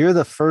 When you're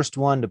the first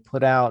one to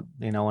put out,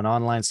 an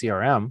online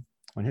CRM,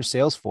 when you're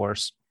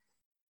Salesforce,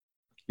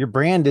 your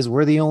brand is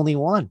we're the only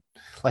one.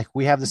 Like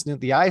we have the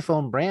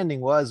iPhone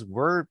branding was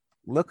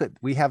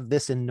we have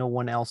this and no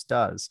one else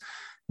does.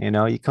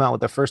 You come out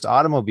with the first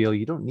automobile,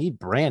 you don't need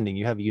branding.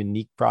 You have a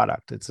unique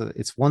product.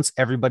 It's once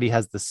everybody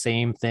has the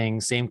same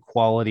thing, same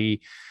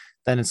quality,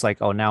 then it's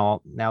like, oh,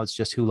 now it's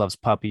just who loves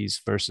puppies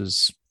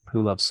versus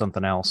who loves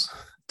something else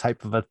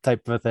type of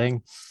a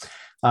thing.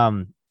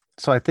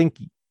 So I think,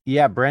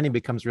 branding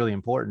becomes really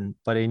important,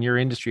 but in your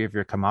industry, if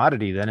you're a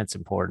commodity, then it's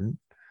important.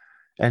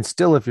 And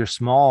still, if you're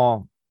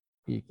small,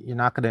 you're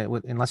not going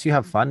to, unless you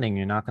have funding,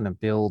 you're not going to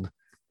build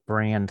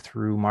brand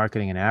through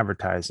marketing and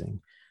advertising.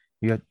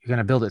 You're going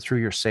to build it through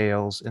your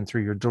sales and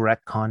through your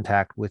direct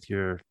contact with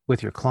your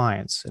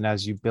clients. And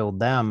as you build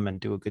them and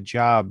do a good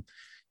job,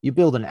 you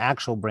build an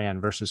actual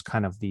brand versus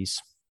kind of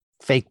these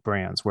fake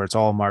brands where it's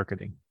all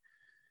marketing.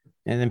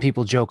 And then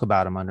people joke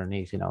about them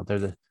underneath.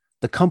 They're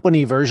the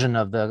company version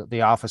of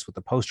the office with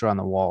the poster on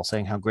the wall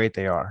saying how great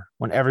they are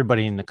when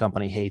everybody in the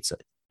company hates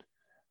it.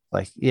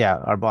 Like, yeah,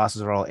 our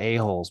bosses are all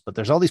a-holes, but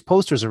there's all these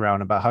posters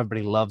around about how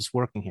everybody loves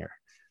working here.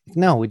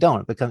 No, we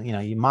don't. Because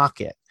you mock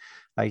it.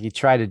 Like, you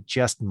try to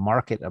just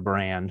market a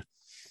brand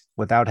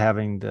without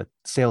having the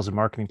sales and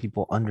marketing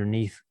people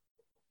underneath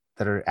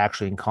that are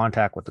actually in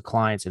contact with the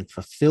clients and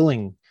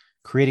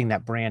creating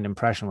that brand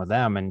impression with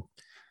them. And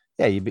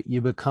yeah,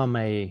 you become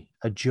a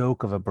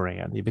joke of a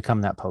brand. You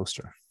become that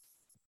poster.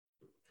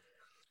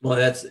 Well,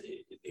 that's,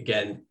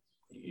 again,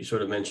 you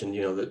sort of mentioned,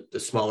 the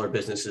smaller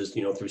businesses,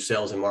 through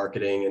sales and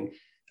marketing.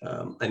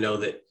 And I know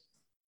that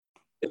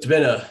it's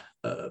been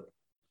a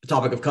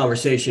topic of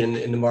conversation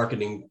in the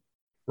marketing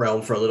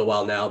realm for a little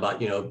while now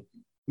about,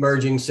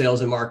 merging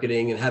sales and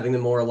marketing and having them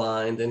more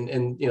aligned.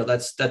 And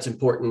that's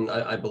important.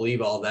 I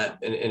believe all that.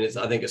 And it's,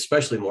 I think,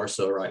 especially more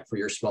so, right, for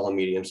your small and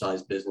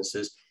medium-sized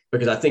businesses,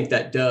 because I think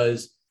that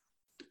does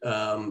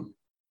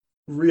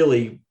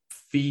really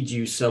feed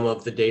you some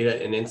of the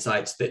data and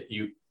insights that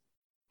you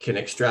can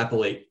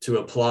extrapolate to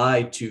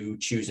apply to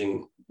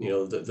choosing,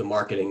 the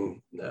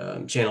marketing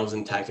channels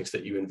and tactics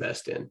that you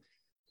invest in,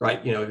 right?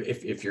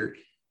 If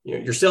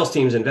your sales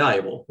team is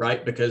invaluable,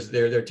 right? Because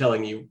they're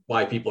telling you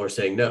why people are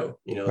saying no,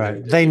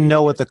 right. They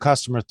know what the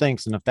customer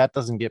thinks. And if that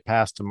doesn't get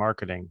passed to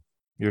marketing,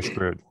 you're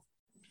screwed.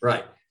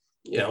 Right.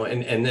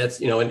 And that's,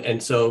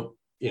 and so,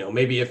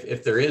 maybe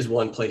if there is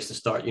one place to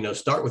start,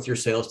 start with your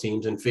sales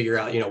teams and figure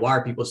out, why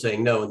are people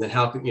saying no? And then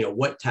how can,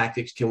 what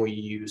tactics can we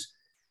use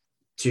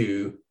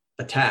to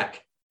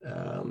attack,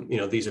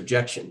 these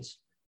objections?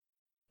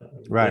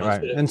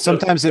 Right. And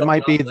sometimes it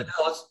might be like,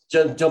 let's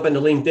jump into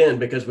LinkedIn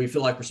because we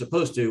feel like we're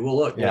supposed to. Well,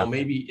 look,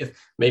 maybe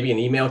an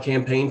email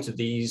campaign to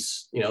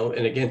these,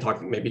 and again,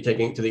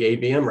 taking it to the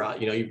ABM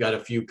route, you've got a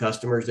few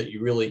customers that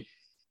you really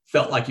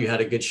felt like you had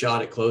a good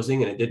shot at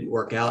closing and it didn't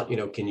work out.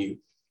 Can you,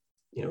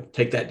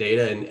 take that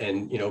data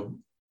and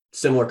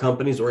similar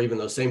companies or even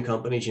those same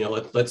companies,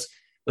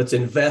 let's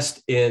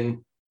invest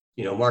in,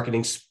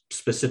 marketing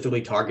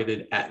specifically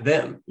targeted at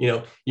them.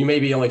 You may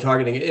be only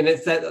targeting it. And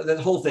it's that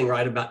whole thing,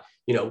 right, about,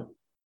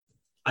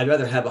 I'd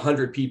rather have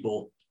 100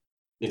 people,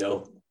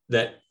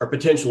 that are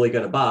potentially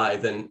going to buy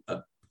than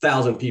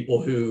 1,000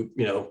 people who,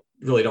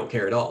 really don't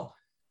care at all.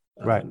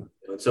 Right.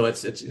 So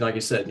it's like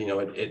you said,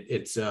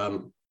 it's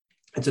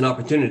an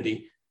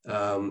opportunity,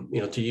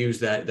 to use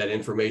that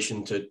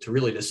information to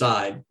really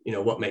decide,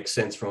 what makes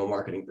sense from a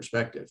marketing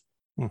perspective.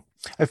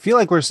 I feel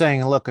like we're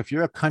saying, look, if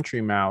you're a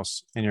country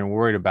mouse and you're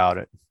worried about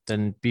it,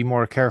 then be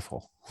more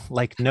careful.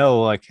 Hey,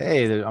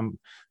 there's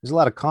a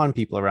lot of con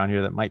people around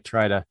here that might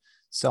try to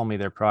sell me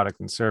their product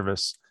and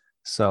service.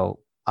 So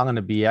I'm going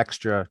to be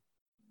extra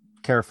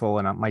careful.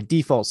 And my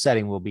default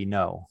setting will be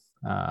no,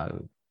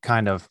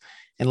 kind of,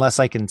 unless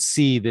I can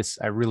see this.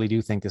 I really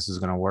do think this is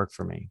going to work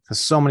for me, because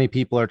so many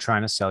people are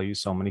trying to sell you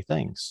so many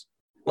things.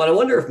 Well, I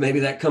wonder if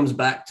maybe that comes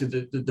back to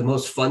the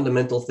most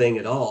fundamental thing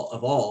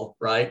of all,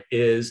 right,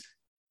 is,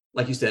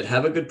 like you said,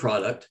 have a good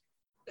product,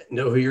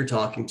 know who you're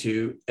talking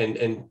to,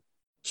 and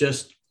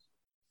just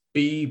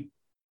be,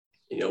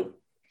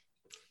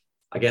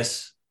 I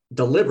guess,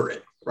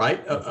 deliberate,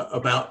 right,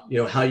 about,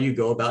 how you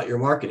go about your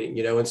marketing,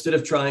 instead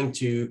of trying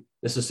to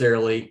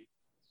necessarily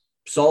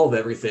solve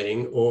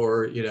everything,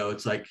 or,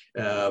 it's like,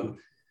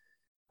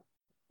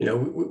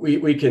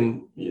 we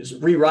can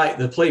rewrite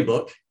the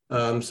playbook,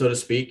 so to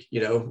speak.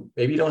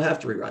 Maybe you don't have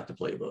to rewrite the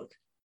playbook.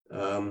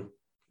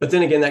 But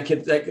then again, that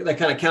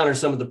kind of counters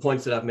some of the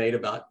points that I've made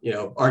about,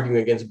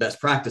 arguing against best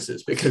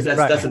practices, because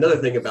that's another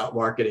thing about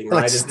marketing,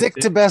 right? Let's stick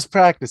to best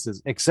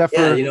practices, except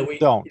for we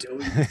don't.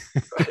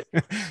 Right.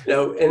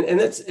 And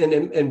that's,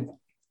 and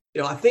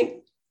I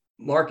think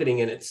marketing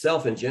in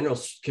itself in general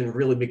can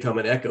really become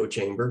an echo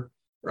chamber,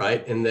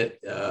 right? And that,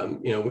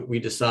 we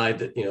decide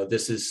that,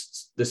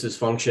 this is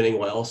functioning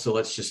well, so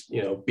let's just,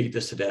 beat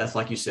this to death,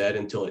 like you said,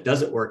 until it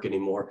doesn't work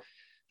anymore.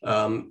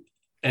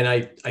 And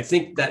I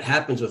think that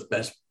happens with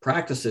best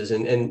practices.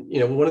 And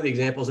one of the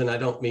examples, and I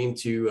don't mean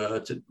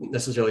to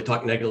necessarily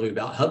talk negatively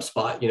about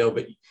HubSpot,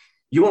 but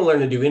you want to learn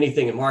to do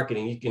anything in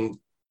marketing, you can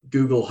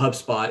Google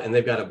HubSpot, and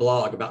they've got a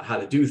blog about how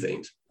to do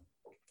things.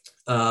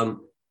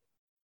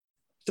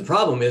 The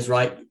problem is,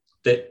 right,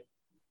 that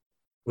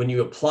when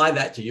you apply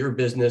that to your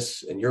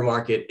business and your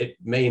market, it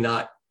may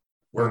not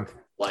work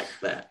like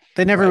that.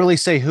 They never really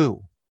say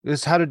who.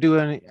 Is how to do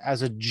it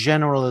as a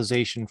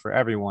generalization for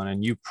everyone.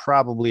 And you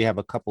probably have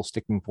a couple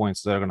sticking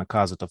points that are going to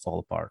cause it to fall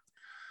apart.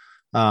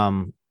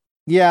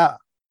 Yeah.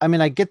 I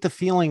mean, I get the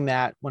feeling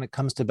that when it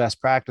comes to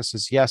best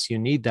practices, yes, you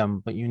need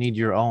them, but you need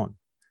your own.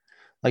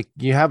 Like,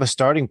 you have a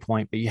starting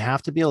point, but you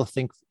have to be able to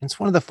think. It's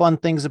one of the fun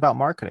things about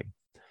marketing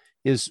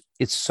is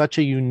it's such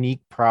a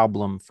unique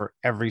problem for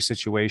every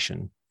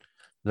situation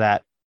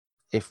that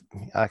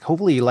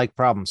hopefully you like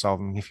problem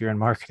solving if you're in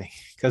marketing,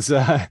 because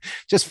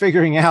just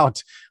figuring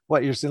out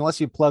what you're,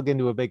 unless you plug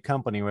into a big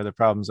company where the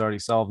problem's already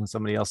solved and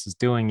somebody else is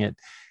doing it,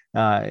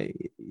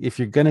 if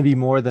you're going to be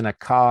more than a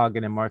cog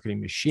in a marketing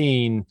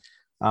machine,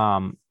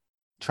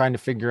 trying to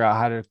figure out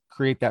how to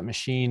create that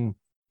machine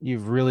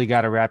you've really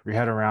got to wrap your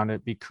head around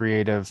it, be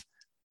creative,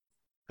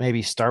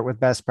 maybe start with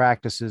best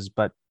practices,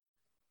 but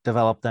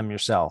develop them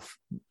yourself.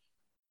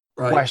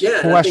 Right.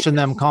 Yeah. Question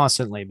them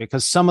constantly,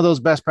 because some of those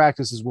best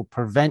practices will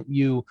prevent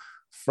you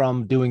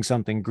from doing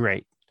something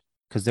great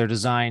because they're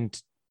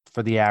designed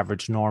for the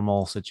average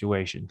normal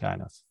situation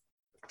kind of.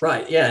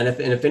 Right. Yeah. And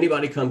if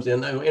anybody comes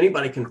in,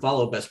 anybody can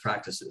follow best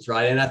practices.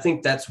 Right. And I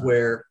think that's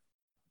where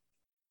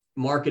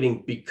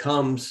marketing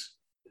becomes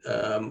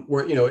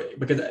where,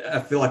 because I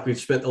feel like we've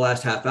spent the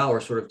last half hour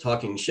sort of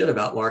talking shit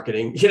about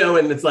marketing,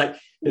 and it's like,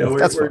 we're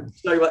talking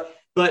about,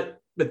 but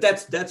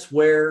that's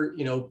where,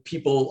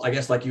 people, I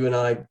guess, like you and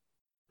I,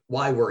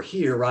 why we're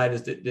here, right,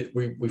 is that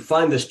we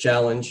find this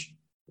challenge,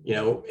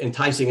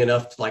 enticing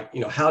enough to, like,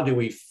 how do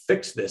we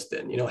fix this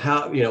then? And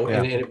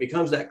it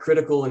becomes that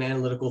critical and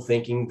analytical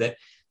thinking that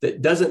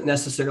doesn't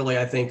necessarily,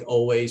 I think,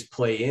 always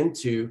play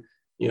into,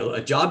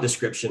 a job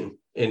description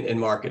in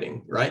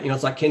marketing, right?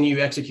 It's like, can you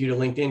execute a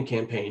LinkedIn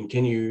campaign?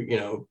 Can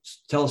you,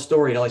 tell a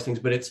story and all these things?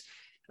 But it's,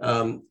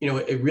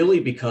 it really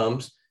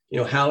becomes,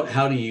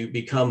 how do you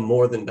become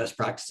more than best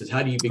practices?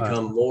 How do you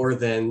become more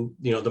than,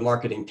 the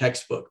marketing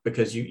textbook?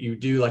 Because you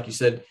do, like you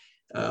said,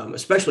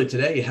 especially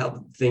today,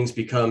 how things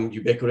become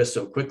ubiquitous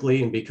so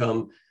quickly and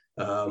become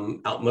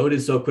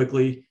outmoded so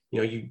quickly,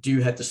 you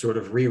do have to sort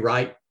of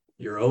rewrite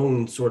your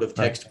own sort of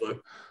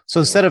textbook. So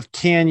instead of,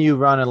 can you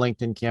run a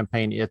LinkedIn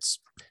campaign, it's,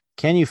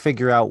 can you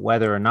figure out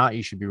whether or not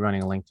you should be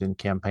running a LinkedIn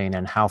campaign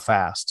and how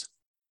fast?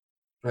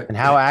 Right. And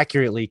how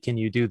accurately can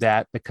you do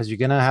that? Because you're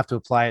going to have to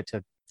apply it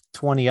to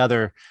 20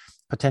 other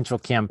potential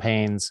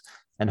campaigns,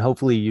 and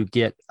hopefully you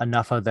get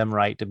enough of them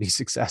right to be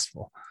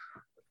successful.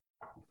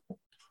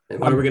 And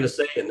what are we going to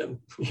say in them?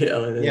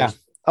 Yeah.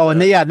 Oh,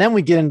 and then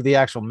we get into the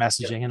actual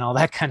messaging and all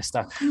that kind of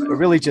stuff. But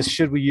really, just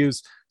should we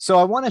use? So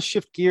I want to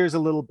shift gears a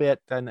little bit,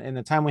 and in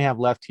the time we have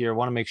left here, I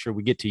want to make sure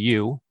we get to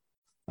you,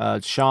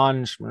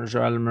 Sean.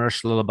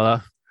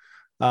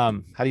 How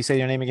do you say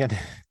your name again?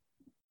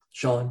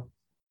 Sean.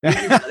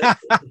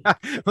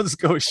 Let's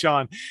go,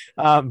 Sean.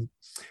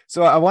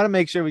 So I want to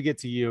make sure we get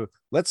to you.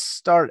 Let's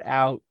start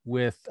out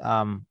with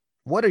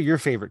what are your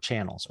favorite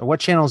channels, or what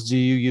channels do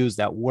you use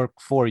that work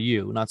for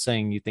you? I'm not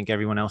saying you think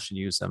everyone else should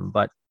use them,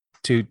 but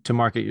to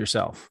market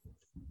yourself.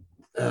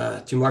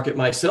 To market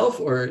myself,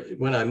 or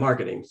when I'm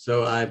marketing.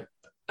 So I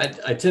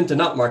tend to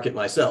not market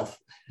myself.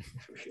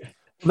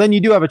 Then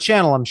you do have a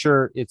channel. I'm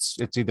sure it's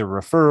either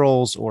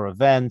referrals or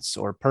events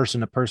or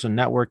person-to-person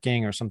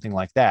networking or something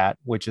like that,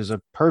 which is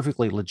a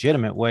perfectly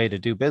legitimate way to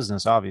do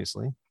business,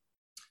 obviously.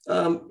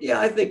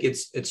 I think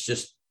it's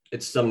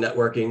some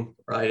networking,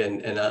 right?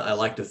 And I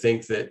like to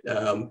think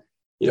that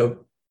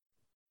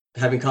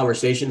having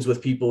conversations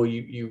with people,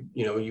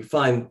 you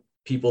find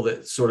people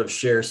that sort of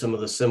share some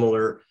of the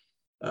similar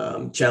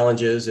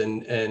challenges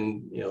and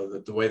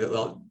the way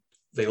that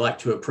they like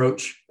to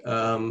approach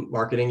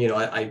marketing.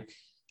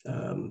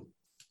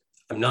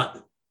 I'm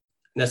not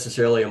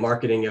necessarily a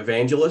marketing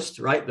evangelist,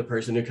 right? The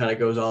person who kind of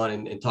goes on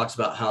and talks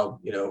about how,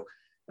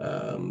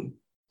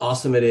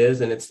 awesome it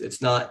is. And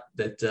it's not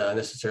that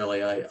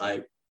necessarily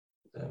I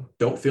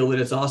don't feel that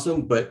it's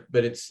awesome, but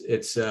it's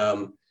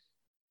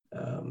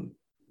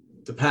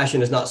the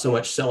passion is not so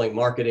much selling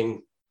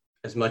marketing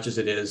as much as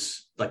it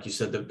is, like you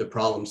said, the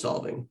problem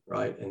solving,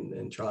 right?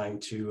 And trying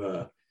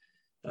to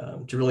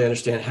really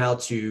understand how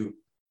to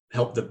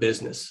help the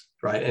business,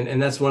 right? And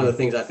that's one of the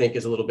things I think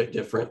is a little bit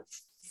different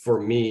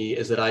for me,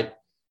 is that I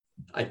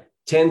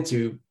tend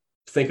to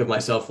think of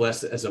myself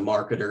less as a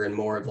marketer and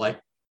more of like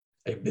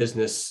a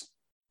business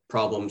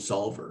problem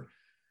solver.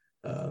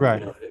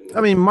 Right.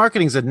 I mean,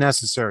 marketing's a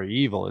necessary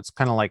evil. It's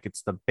kind of like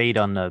it's the bait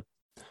on the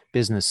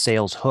business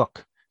sales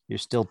hook. You're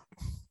still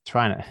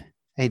trying to,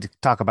 I hate to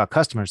talk about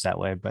customers that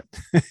way, but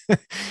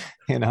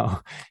you're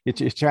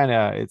trying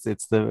to,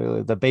 it's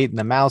the bait in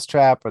the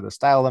mousetrap, or the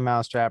style of the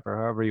mousetrap, or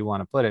however you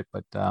want to put it.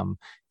 But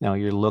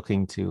you're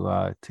looking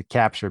to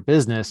capture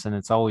business, and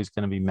it's always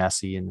going to be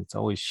messy, and it's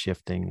always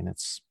shifting, and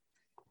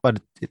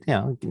but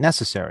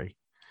necessary.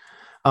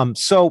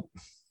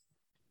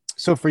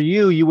 So for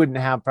you wouldn't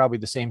have probably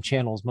the same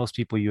channels most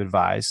people you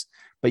advise,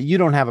 but you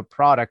don't have a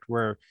product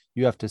where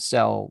you have to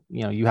sell,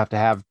 you have to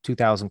have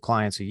 2,000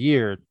 clients a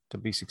year to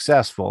be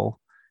successful.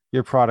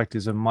 Your product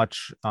is a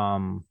much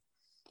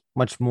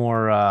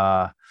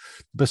more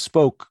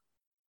bespoke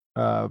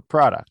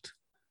product.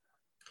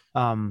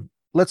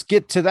 Let's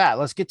get to that.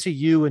 Let's get to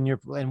you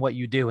and what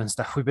you do and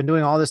stuff. We've been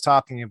doing all this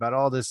talking about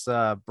all this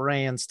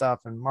brand stuff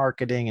and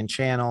marketing and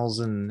channels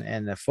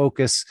and the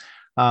focus.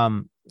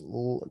 Can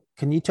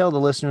you tell the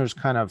listeners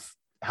kind of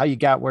how you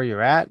got where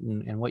you're at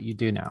and what you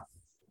do now?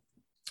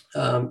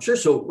 Sure.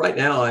 So right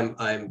now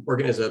I'm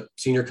working as a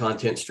senior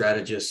content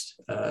strategist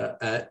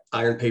at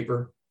Iron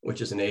Paper,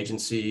 which is an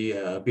agency,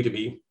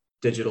 B2B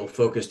digital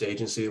focused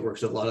agency that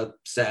works with a lot of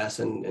SaaS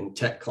and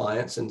tech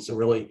clients and some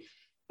really,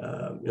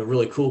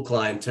 really cool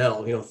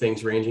clientele,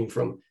 things ranging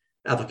from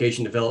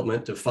application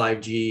development to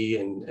 5G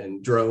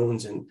and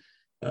drones and,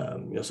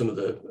 some of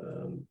the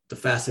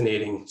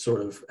fascinating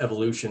sort of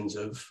evolutions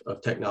of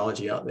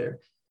technology out there.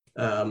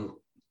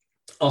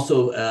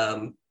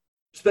 Also,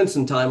 spent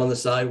some time on the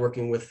side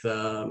working with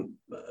a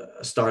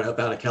startup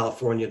out of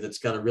California that's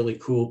got a really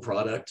cool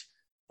product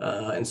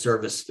and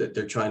service that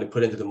they're trying to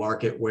put into the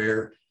market,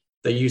 where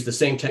they use the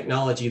same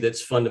technology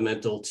that's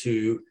fundamental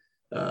to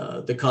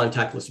the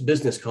contactless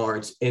business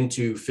cards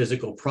into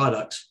physical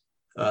products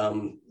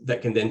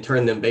that can then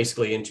turn them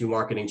basically into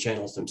marketing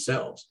channels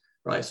themselves,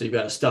 right? So you've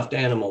got a stuffed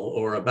animal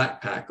or a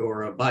backpack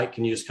or a bike,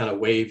 and you just kind of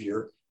wave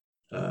your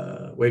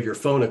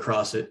phone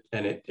across it,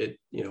 and it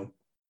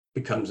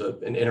becomes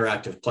an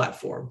interactive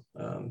platform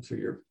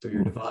through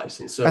your device.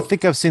 And so I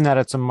think I've seen that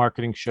at some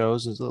marketing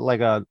shows. Is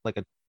like a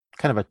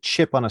kind of a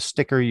chip on a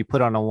sticker you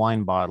put on a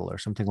wine bottle or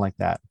something like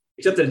that.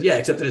 Except that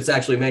it's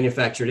actually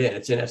manufactured in.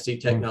 It's NFC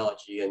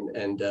technology,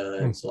 and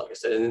so like I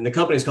said, and the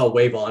company's called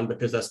Wave On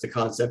because that's the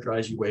concept, right?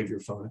 As you wave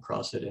your phone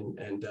across it, and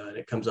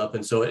it comes up,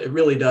 and so it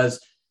really does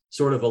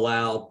sort of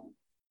allow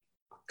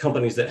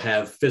companies that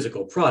have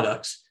physical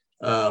products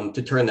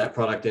to turn that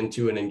product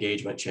into an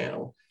engagement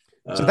channel.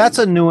 So that's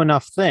a new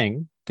enough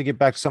thing to get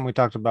back to something we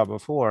talked about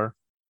before,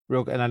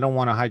 and I don't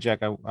want to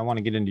hijack. I want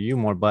to get into you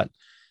more, but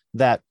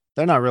that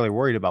they're not really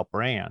worried about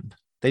brand.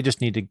 They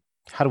just need to.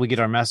 How do we get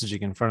our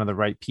messaging in front of the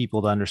right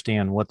people to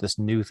understand what this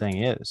new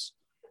thing is?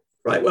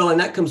 Right. Well, and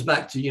that comes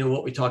back to,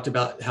 what we talked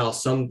about, how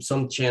some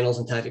channels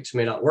and tactics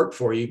may not work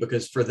for you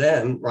because for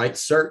them, right,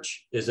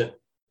 search isn't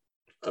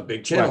a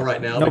big channel right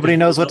now. Nobody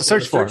knows what to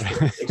search for.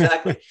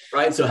 Exactly.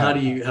 Right. So how do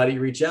you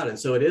reach out? And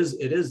so it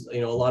is,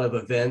 a lot of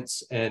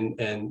events and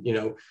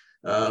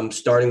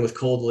starting with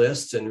cold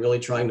lists and really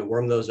trying to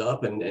warm those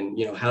up.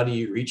 And how do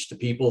you reach the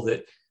people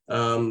that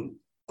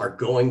are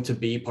going to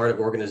be part of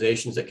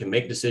organizations that can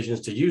make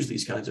decisions to use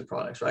these kinds of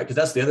products, right? Because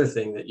that's the other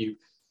thing that you,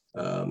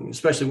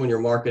 especially when you're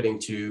marketing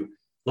to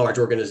large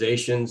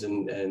organizations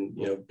and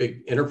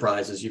big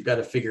enterprises, you've got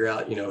to figure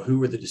out,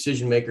 who are the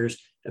decision makers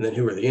and then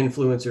who are the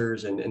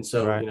influencers. And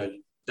so, right.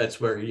 That's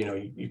where,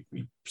 you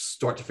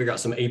start to figure out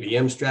some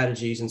ABM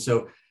strategies. And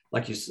so,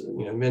 like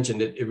you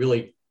mentioned, it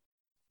really,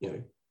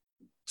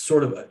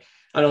 sort of,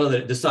 I don't know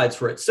that it decides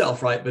for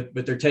itself, right?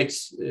 But it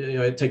takes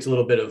a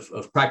little bit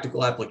of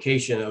practical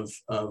application of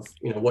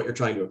what you're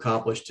trying to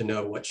accomplish to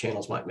know what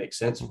channels might make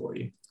sense for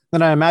you.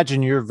 And I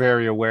imagine you're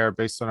very aware,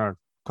 based on our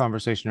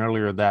conversation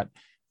earlier, that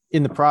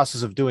in the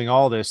process of doing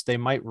all this, they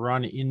might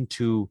run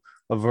into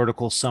a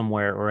vertical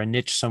somewhere or a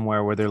niche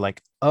somewhere where they're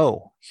like,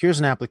 oh, here's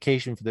an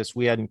application for this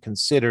we hadn't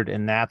considered,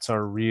 and that's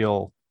our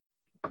real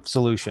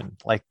solution.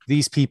 Like,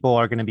 these people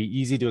are going to be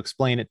easy to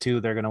explain it to.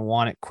 They're going to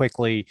want it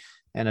quickly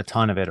and a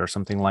ton of it or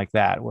something like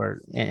that,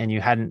 and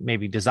you hadn't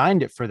maybe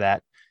designed it for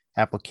that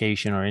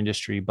application or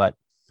industry, but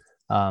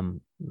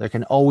there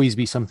can always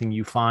be something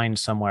you find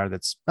somewhere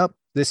that's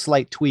this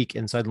slight tweak,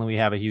 and suddenly we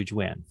have a huge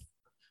win.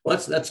 Well,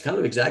 that's kind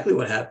of exactly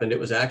what happened. It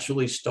was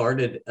actually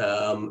started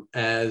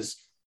as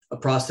a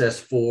process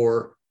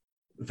for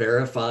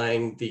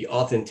verifying the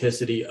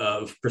authenticity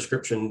of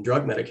prescription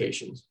drug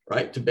medications,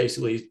 right? To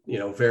basically,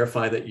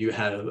 verify that you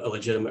had a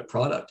legitimate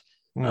product.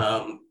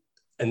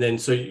 And then,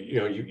 so,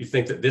 you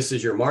think that this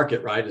is your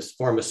market, right? As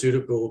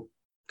pharmaceutical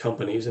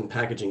companies and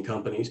packaging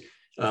companies.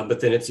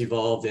 But then it's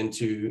evolved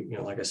into,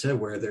 like I said,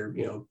 where they're,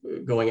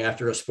 going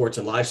after a sports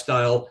and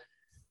lifestyle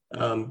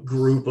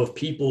group of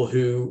people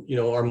who,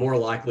 are more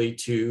likely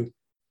to,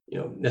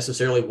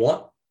 necessarily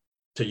want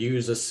to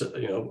use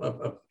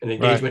an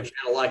engagement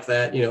channel like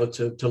that,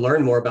 to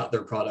learn more about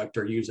their product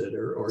or use it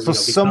or so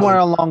somewhere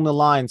along the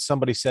line,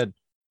 somebody said,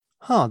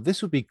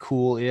 this would be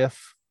cool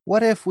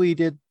what if we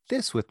did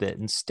this with it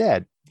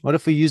instead? What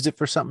if we used it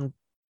for something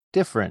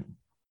different?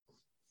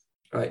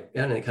 Right.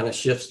 Yeah, and it kind of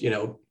shifts,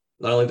 not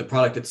only the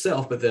product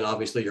itself, but then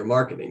obviously your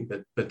marketing.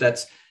 But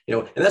that's,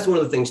 and that's one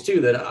of the things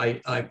too that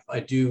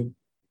I do.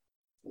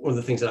 One of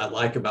the things that I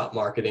like about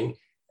marketing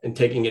and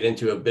taking it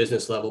into a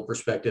business level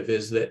perspective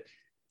is that,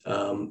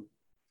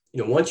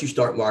 once you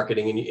start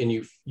marketing and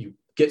you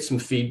get some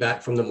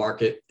feedback from the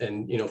market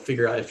and,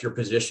 figure out if you're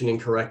positioning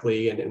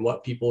correctly and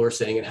what people are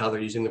saying and how they're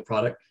using the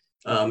product,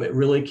 it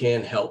really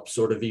can help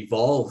sort of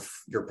evolve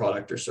your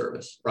product or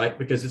service, right?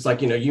 Because it's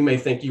like, you may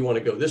think you want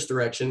to go this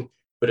direction,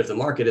 but if the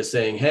market is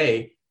saying,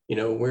 hey,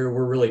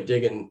 we're really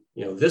digging,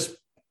 this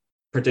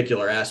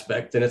particular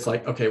aspect, then it's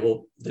like, okay,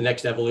 well, the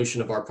next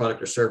evolution of our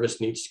product or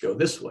service needs to go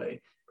this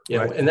way,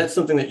 right. And that's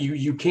something that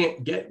you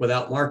can't get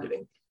without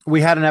marketing.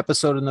 We had an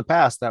episode in the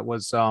past that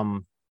was,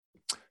 can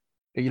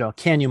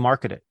you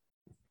market it?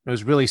 It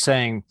was really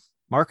saying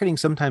marketing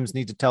sometimes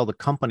needs to tell the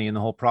company and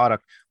the whole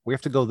product, we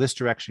have to go this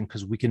direction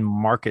because we can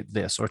market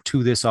this or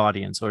to this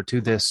audience or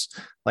to this,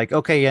 like,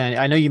 okay,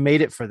 yeah, I know you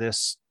made it for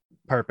this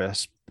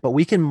purpose, but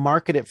we can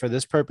market it for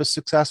this purpose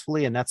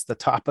successfully. And that's the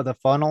top of the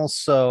funnel.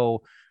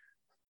 So,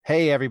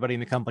 hey, everybody in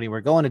the company,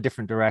 we're going a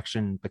different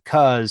direction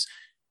because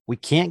we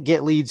can't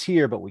get leads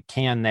here, but we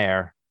can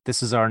there.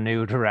 This is our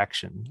new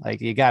direction. Like,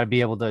 you got to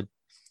be able to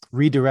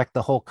redirect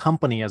the whole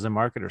company as a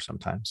marketer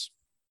sometimes.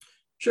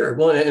 Sure.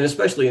 Well, and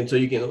especially until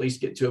you can at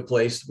least get to a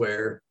place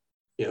where,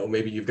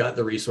 maybe you've got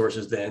the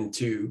resources then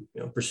to,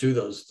 pursue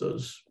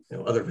those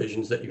other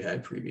visions that you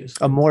had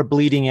previously. A more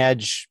bleeding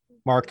edge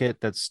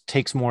market that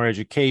takes more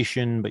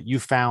education, but you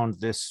found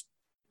this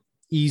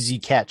easy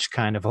catch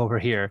kind of over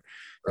here.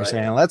 You're Right.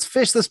 saying, let's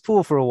fish this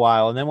pool for a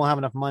while, and then we'll have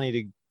enough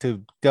money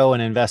to go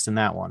and invest in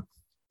that one.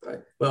 Right.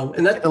 Well,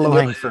 and that,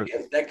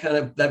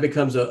 that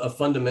becomes a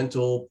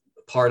fundamental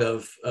part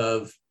of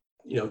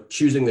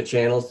choosing the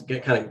channels to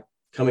get kind of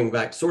coming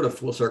back sort of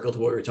full circle to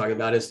what we were talking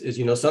about is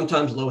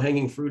sometimes low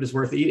hanging fruit is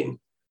worth eating.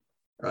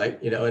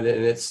 Right. And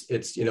it's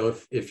if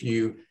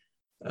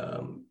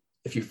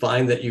you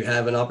find that you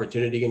have an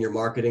opportunity in your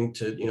marketing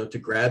to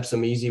grab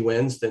some easy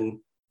wins,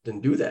 then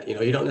do that.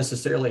 You don't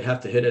necessarily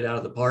have to hit it out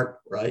of the park,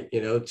 right?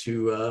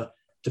 To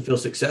feel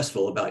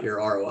successful about your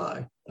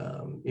ROI.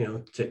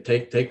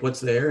 Take what's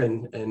there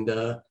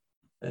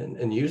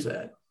and use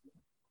that.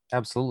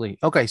 Absolutely.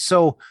 Okay.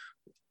 So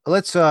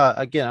let's,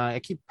 again, I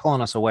keep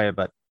pulling us away,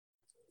 but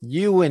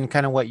you and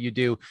kind of what you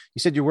do, you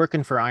said you're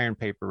working for Iron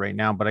Paper right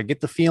now, but I get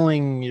the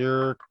feeling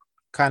you're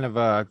kind of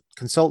a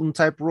consultant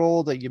type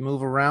role that you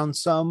move around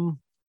some.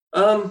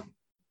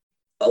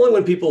 Only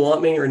when people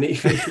want me or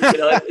need me,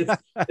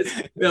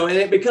 and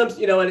it becomes,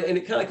 and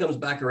it kind of comes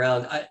back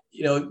around.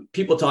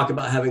 People talk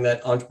about having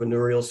that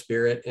entrepreneurial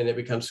spirit, and it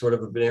becomes sort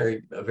of a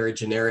very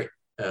generic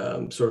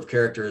sort of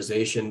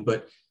characterization.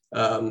 But,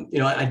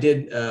 I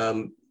did,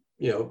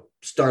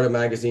 start a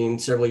magazine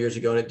several years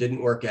ago, and it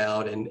didn't work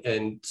out.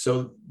 And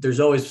so there's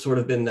always sort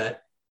of been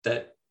that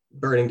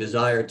burning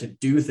desire to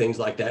do things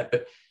like that.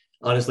 But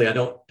honestly, I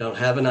don't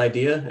have an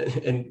idea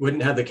and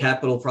wouldn't have the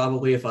capital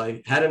probably if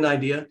I had an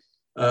idea.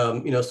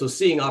 So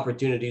seeing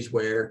opportunities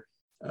where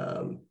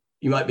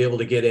you might be able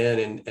to get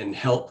in and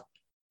help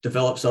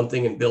develop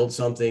something and build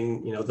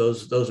something,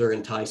 those are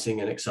enticing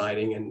and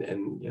exciting.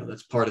 And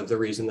that's part of the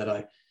reason that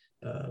I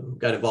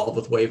got involved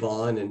with Wave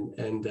On.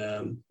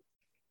 And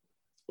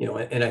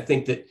I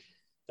think that,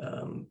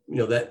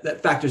 that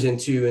factors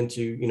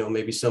into,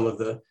 maybe some of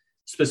the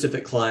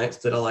specific clients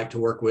that I like to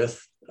work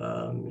with,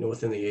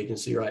 within the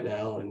agency right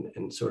now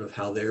and sort of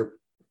how they're,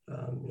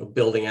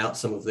 building out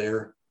some of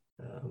their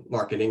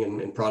marketing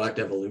and product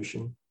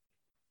evolution.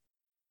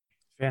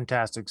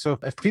 Fantastic. So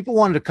if people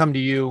wanted to come to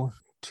you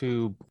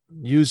to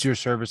use your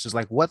services,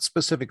 like what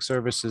specific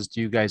services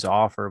do you guys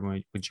offer?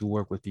 Would you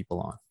work with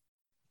people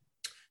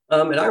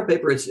on? At Iron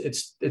Paper,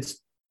 it's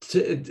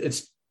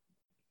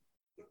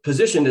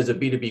positioned as a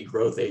B2B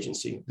growth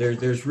agency.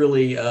 There's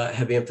really a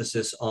heavy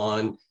emphasis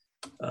on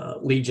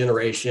lead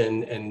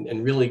generation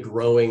and really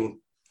growing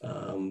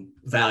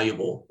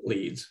valuable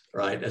leads,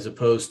 right? As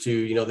opposed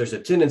to, there's a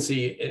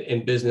tendency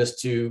in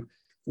business to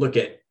look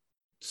at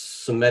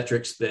some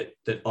metrics that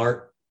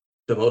aren't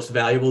the most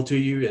valuable to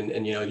you.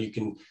 And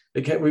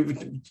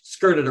we've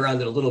skirted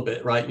around it a little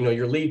bit, right?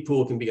 Your lead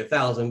pool can be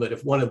 1,000, but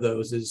if one of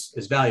those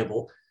is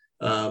valuable,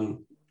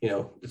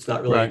 it's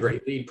not really a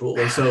great lead pool.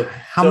 And so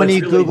how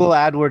many Google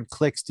AdWords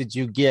clicks did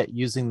you get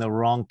using the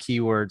wrong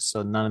keywords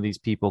so none of these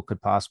people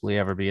could possibly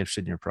ever be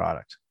interested in your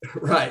product?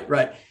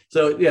 Right.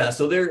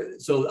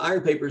 So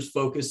Iron Paper's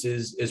focus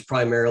is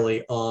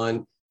primarily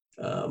on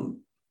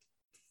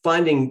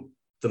finding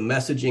the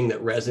messaging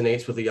that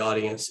resonates with the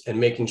audience and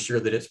making sure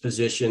that it's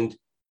positioned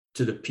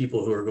to the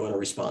people who are going to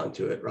respond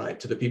to it, right?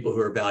 To the people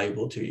who are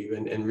valuable to you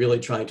and really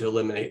trying to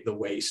eliminate the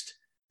waste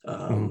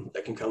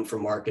that can come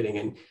from marketing.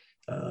 And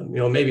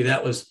maybe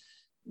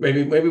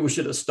we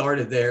should have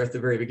started there at the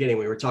very beginning.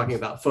 We were talking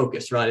about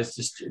focus, right? It's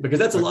just because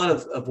that's a lot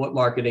of what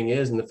marketing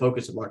is. And the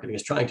focus of marketing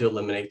is trying to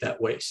eliminate that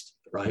waste,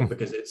 right?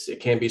 Because it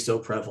can be so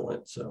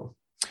prevalent. So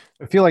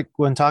I feel like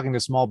when talking to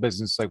small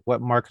business, like what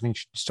marketing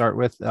should you start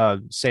with?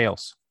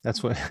 Sales.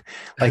 That's what,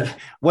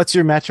 what's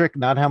your metric?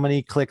 Not how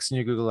many clicks in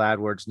your Google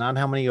AdWords, not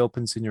how many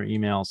opens in your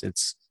emails.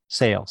 It's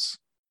sales.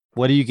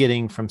 What are you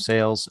getting from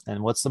sales?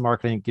 And what's the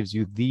marketing that gives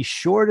you the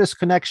shortest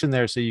connection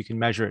there so you can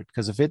measure it?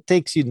 Because if it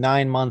takes you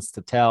 9 months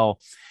to tell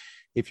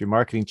if your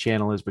marketing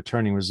channel is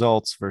returning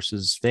results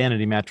versus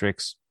vanity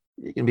metrics,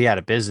 you can be out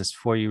of business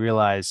before you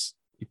realize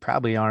you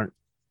probably aren't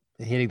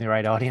hitting the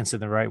right audience in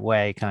the right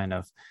way, kind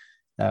of,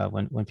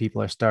 when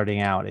people are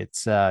starting out.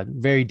 It's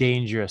very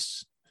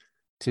dangerous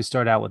to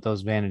start out with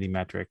those vanity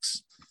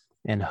metrics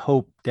and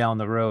hope down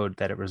the road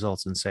that it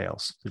results in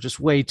sales. There's just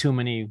way too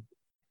many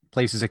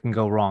places it can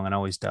go wrong, and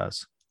always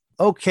does.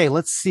 Okay,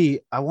 let's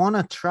see. I want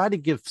to try to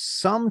give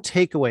some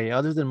takeaway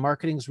other than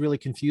marketing is really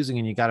confusing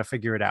and you got to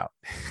figure it out.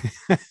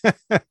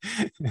 I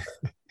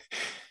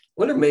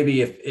wonder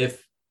maybe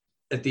if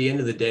at the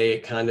end of the day,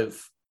 it kind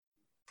of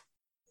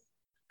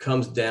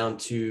comes down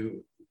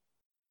to,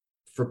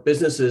 for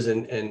businesses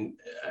and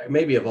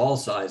maybe of all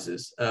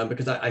sizes,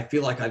 because I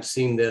feel like I've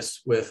seen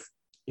this with,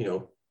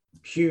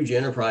 huge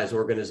enterprise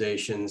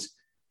organizations,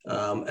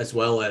 as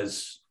well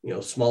as,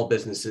 small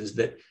businesses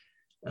that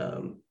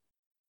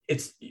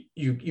it's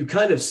you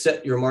kind of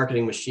set your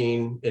marketing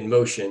machine in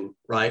motion,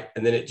 right?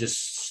 And then it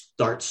just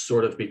starts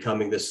sort of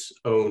becoming this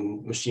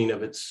own machine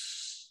of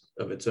its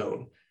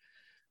own.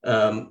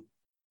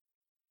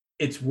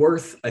 It's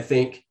worth, I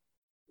think,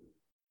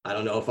 I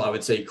don't know if I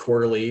would say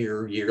quarterly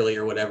or yearly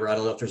or whatever. I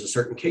don't know if there's a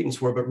certain cadence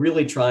for it, but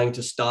really trying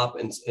to stop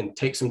and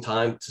take some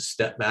time to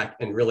step back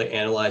and really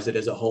analyze it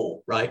as a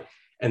whole, right?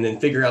 And then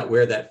figure out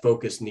where that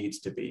focus needs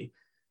to be.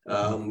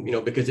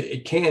 Because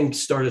it can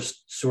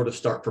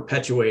start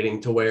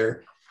perpetuating to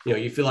where,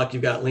 you feel like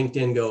you've got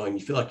LinkedIn going,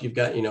 you feel like you've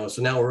got,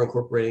 so now we're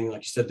incorporating,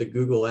 like you said, the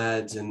Google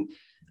ads and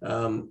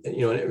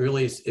it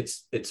really is,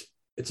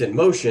 it's in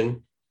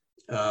motion.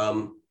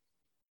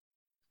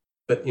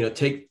 But,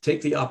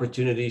 take the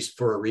opportunities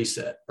for a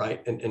reset,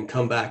 right. And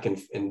come back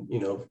and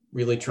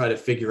really try to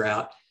figure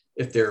out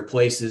if there are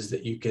places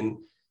that you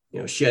can,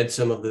 shed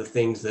some of the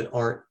things that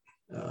aren't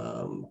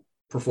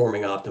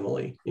performing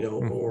optimally,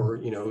 or,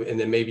 and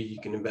then maybe you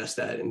can invest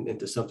that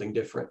into something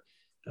different,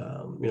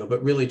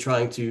 but really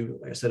trying to,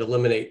 like I said,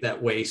 eliminate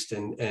that waste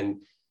and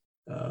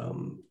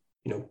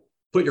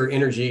put your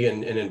energy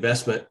and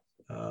investment,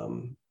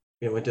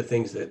 into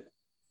things that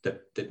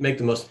make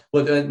the most,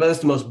 well, that's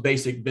the most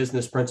basic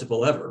business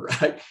principle ever,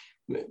 right?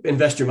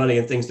 Invest your money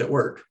in things that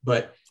work,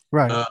 but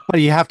right.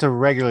 But you have to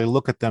regularly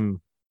look at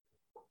them,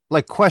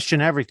 like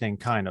question everything,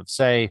 kind of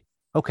say,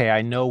 okay,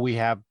 I know we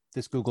have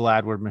this Google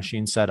AdWords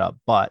machine set up,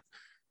 but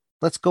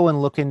let's go and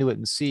look into it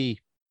and see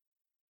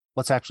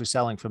what's actually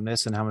selling from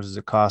this and how much is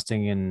it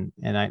costing, and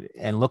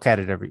look at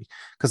it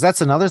because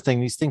that's another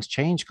thing. These things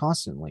change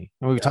constantly.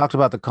 And we've talked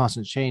about the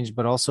constant change,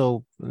 but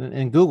also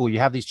in Google, you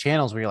have these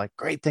channels where you're like,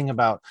 great thing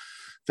about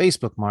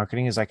Facebook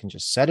marketing is I can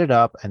just set it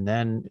up and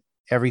then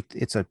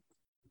the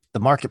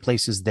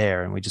marketplace is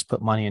there and we just put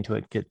money into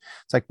it.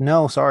 It's like,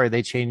 no, sorry,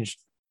 they changed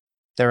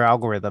their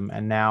algorithm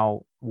and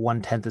now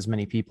 1/10 as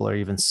many people are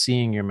even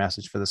seeing your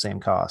message for the same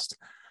cost.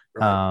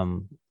 Right.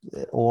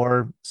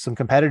 Or some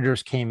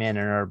competitors came in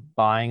and are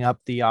buying up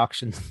the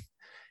auction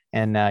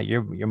and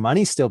your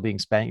money's still being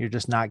spent. You're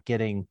just not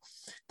getting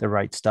the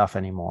right stuff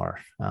anymore.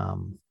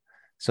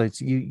 So it's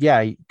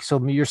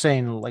So you're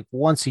saying like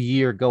once a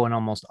year, go and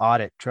almost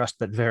audit, trust,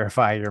 but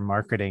verify your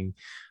marketing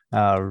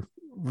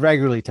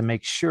regularly to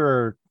make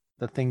sure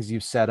the things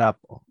you've set up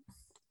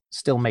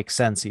still make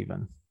sense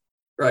even.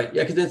 Right.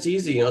 Yeah. Cause it's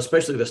easy,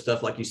 especially the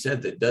stuff, like you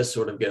said, that does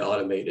sort of get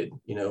automated,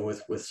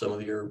 with some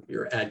of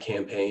your ad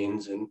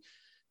campaigns and,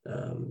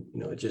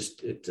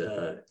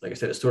 like I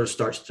said, it sort of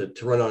starts to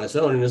run on its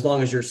own. And as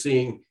long as you're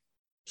seeing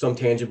some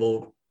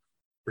tangible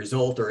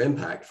result or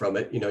impact from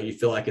it, you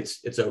feel like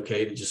it's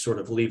okay to just sort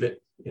of leave it,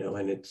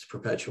 in its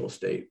perpetual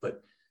state.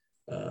 But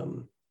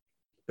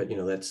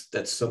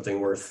that's something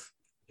worth,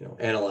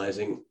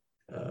 analyzing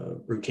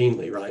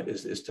routinely, right.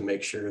 Is to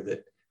make sure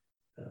that,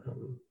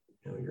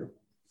 you're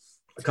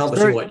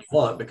accomplishing what you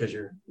want, because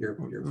you're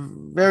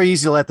very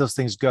easy to let those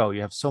things go.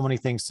 You have so many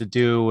things to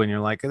do and you're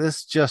like,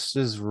 this just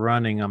is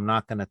running, I'm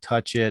not going to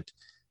touch it.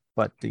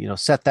 But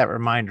set that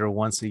reminder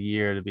once a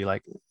year to be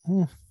like,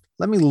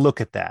 let me look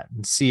at that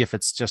and see if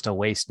it's just a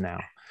waste now.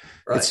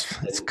 Right.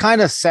 It's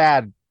kind of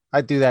sad.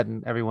 I do that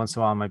every once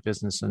in a while in my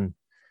business, and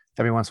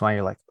every once in a while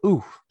you're like,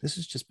 ooh, this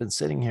has just been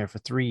sitting here for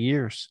 3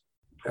 years.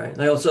 Right.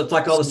 And also, it's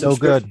like all the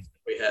subscriptions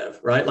we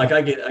have, right? Like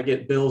I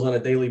get bills on a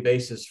daily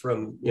basis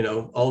from,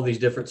 all these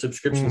different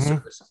subscription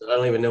services that I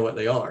don't even know what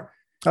they are.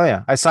 Oh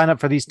yeah. I signed up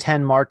for these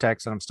 10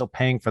 MarTechs and I'm still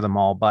paying for them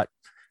all, but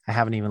I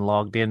haven't even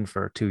logged in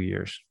for 2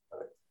 years.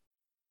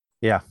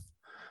 Yeah.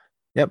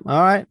 Yep.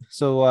 All right.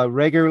 So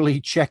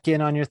regularly check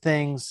in on your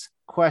things,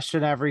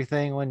 question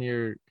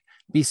everything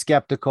be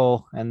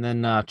skeptical, and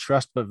then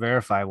trust but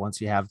verify once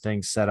you have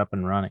things set up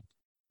and running.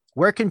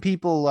 Where can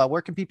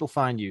people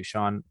find you,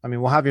 Sean? I mean,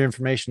 we'll have your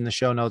information in the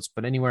show notes,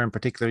 but anywhere in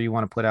particular you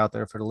want to put out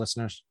there for the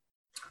listeners?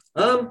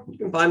 You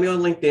can find me on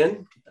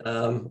LinkedIn.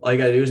 All you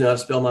got to do is know how to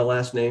spell my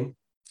last name.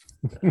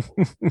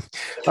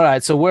 All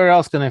right. So where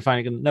else can they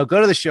find you? No, go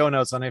to the show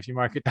notes on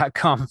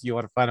ifyoumarket.com if you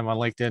want to find him on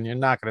LinkedIn. You're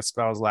not going to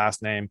spell his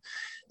last name,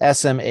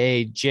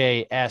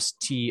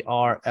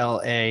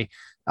 Samajstrla.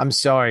 I'm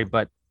sorry,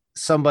 but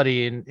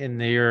somebody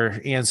in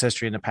your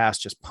ancestry in the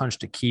past just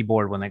punched a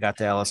keyboard when they got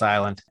to Ellis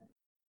Island.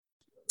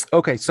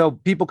 Okay, so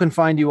people can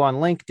find you on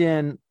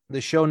LinkedIn,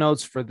 the show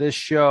notes for this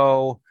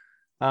show.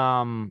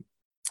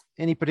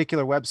 Any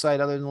particular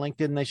website other than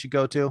LinkedIn they should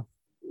go to?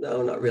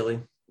 No, not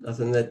really.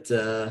 Nothing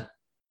that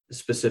is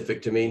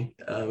specific to me.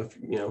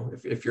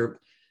 If you're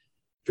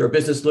a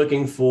business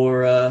looking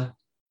for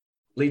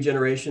lead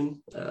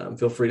generation,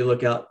 feel free to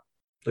look up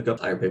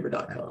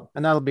ironpaper.com.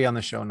 And that'll be on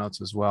the show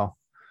notes as well.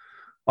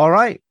 All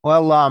right.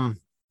 Well,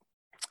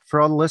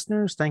 for all the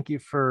listeners, thank you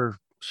for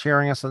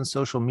sharing us on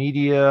social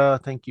media.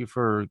 Thank you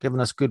for giving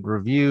us good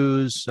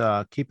reviews,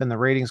 keeping the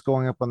ratings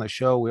going up on the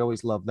show. We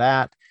always love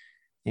that.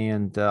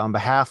 And on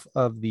behalf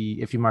of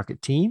the If You Market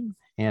team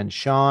and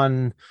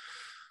Sean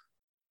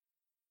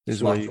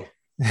Smostra.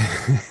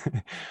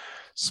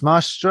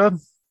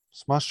 Smostra.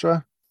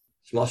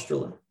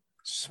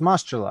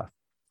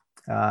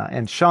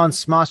 And Sean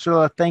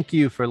Smostra, thank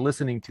you for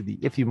listening to the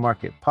If You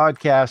Market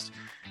podcast,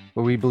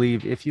 where we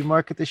believe if you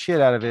market the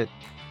shit out of it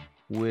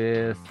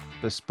with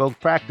bespoke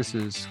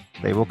practices,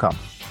 they will come.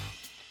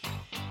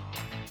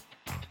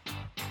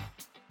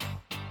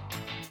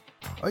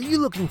 Are you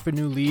looking for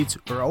new leads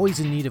or always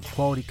in need of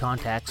quality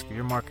contacts for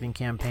your marketing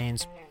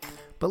campaigns?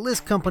 But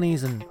list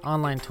companies and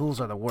online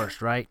tools are the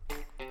worst, right?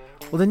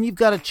 Well, then you've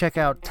got to check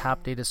out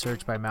Top Data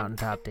Search by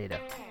Mountaintop Data.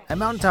 At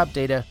Mountaintop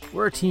Data,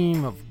 we're a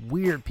team of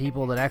weird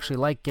people that actually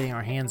like getting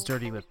our hands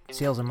dirty with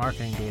sales and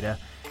marketing data,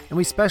 and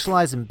we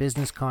specialize in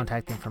business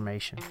contact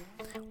information.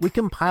 We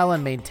compile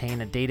and maintain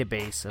a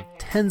database of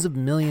tens of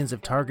millions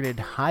of targeted,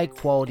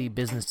 high-quality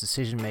business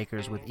decision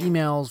makers with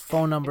emails,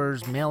 phone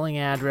numbers, mailing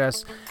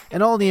address,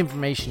 and all the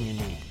information you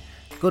need.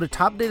 Go to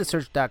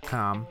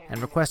topdatasearch.com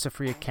and request a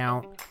free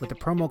account with the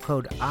promo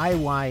code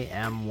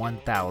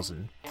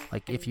IYM1000,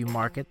 like if you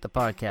market the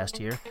podcast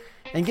here,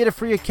 and get a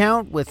free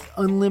account with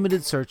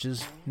unlimited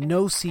searches,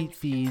 no seat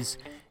fees,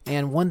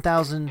 and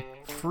 1,000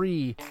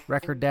 free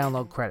record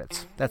download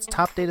credits. That's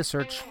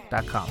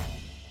topdatasearch.com.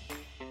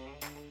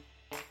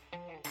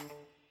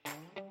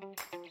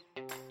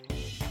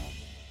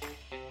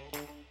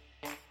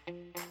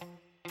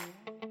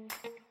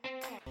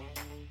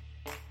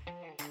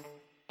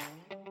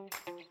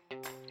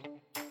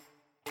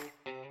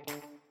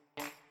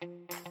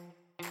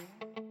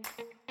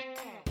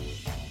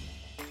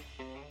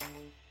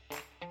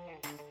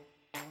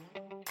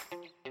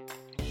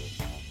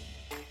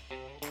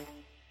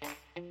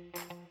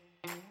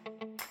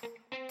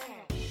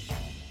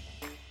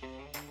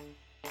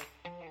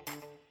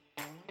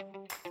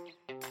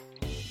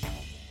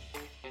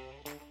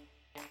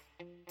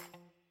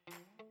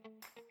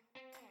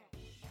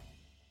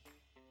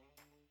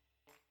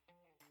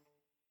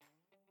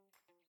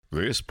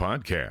 This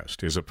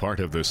podcast is a part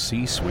of the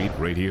C-Suite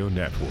Radio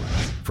Network.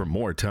 For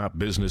more top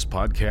business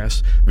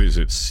podcasts,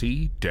 visit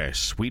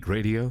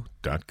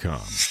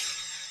c-suiteradio.com.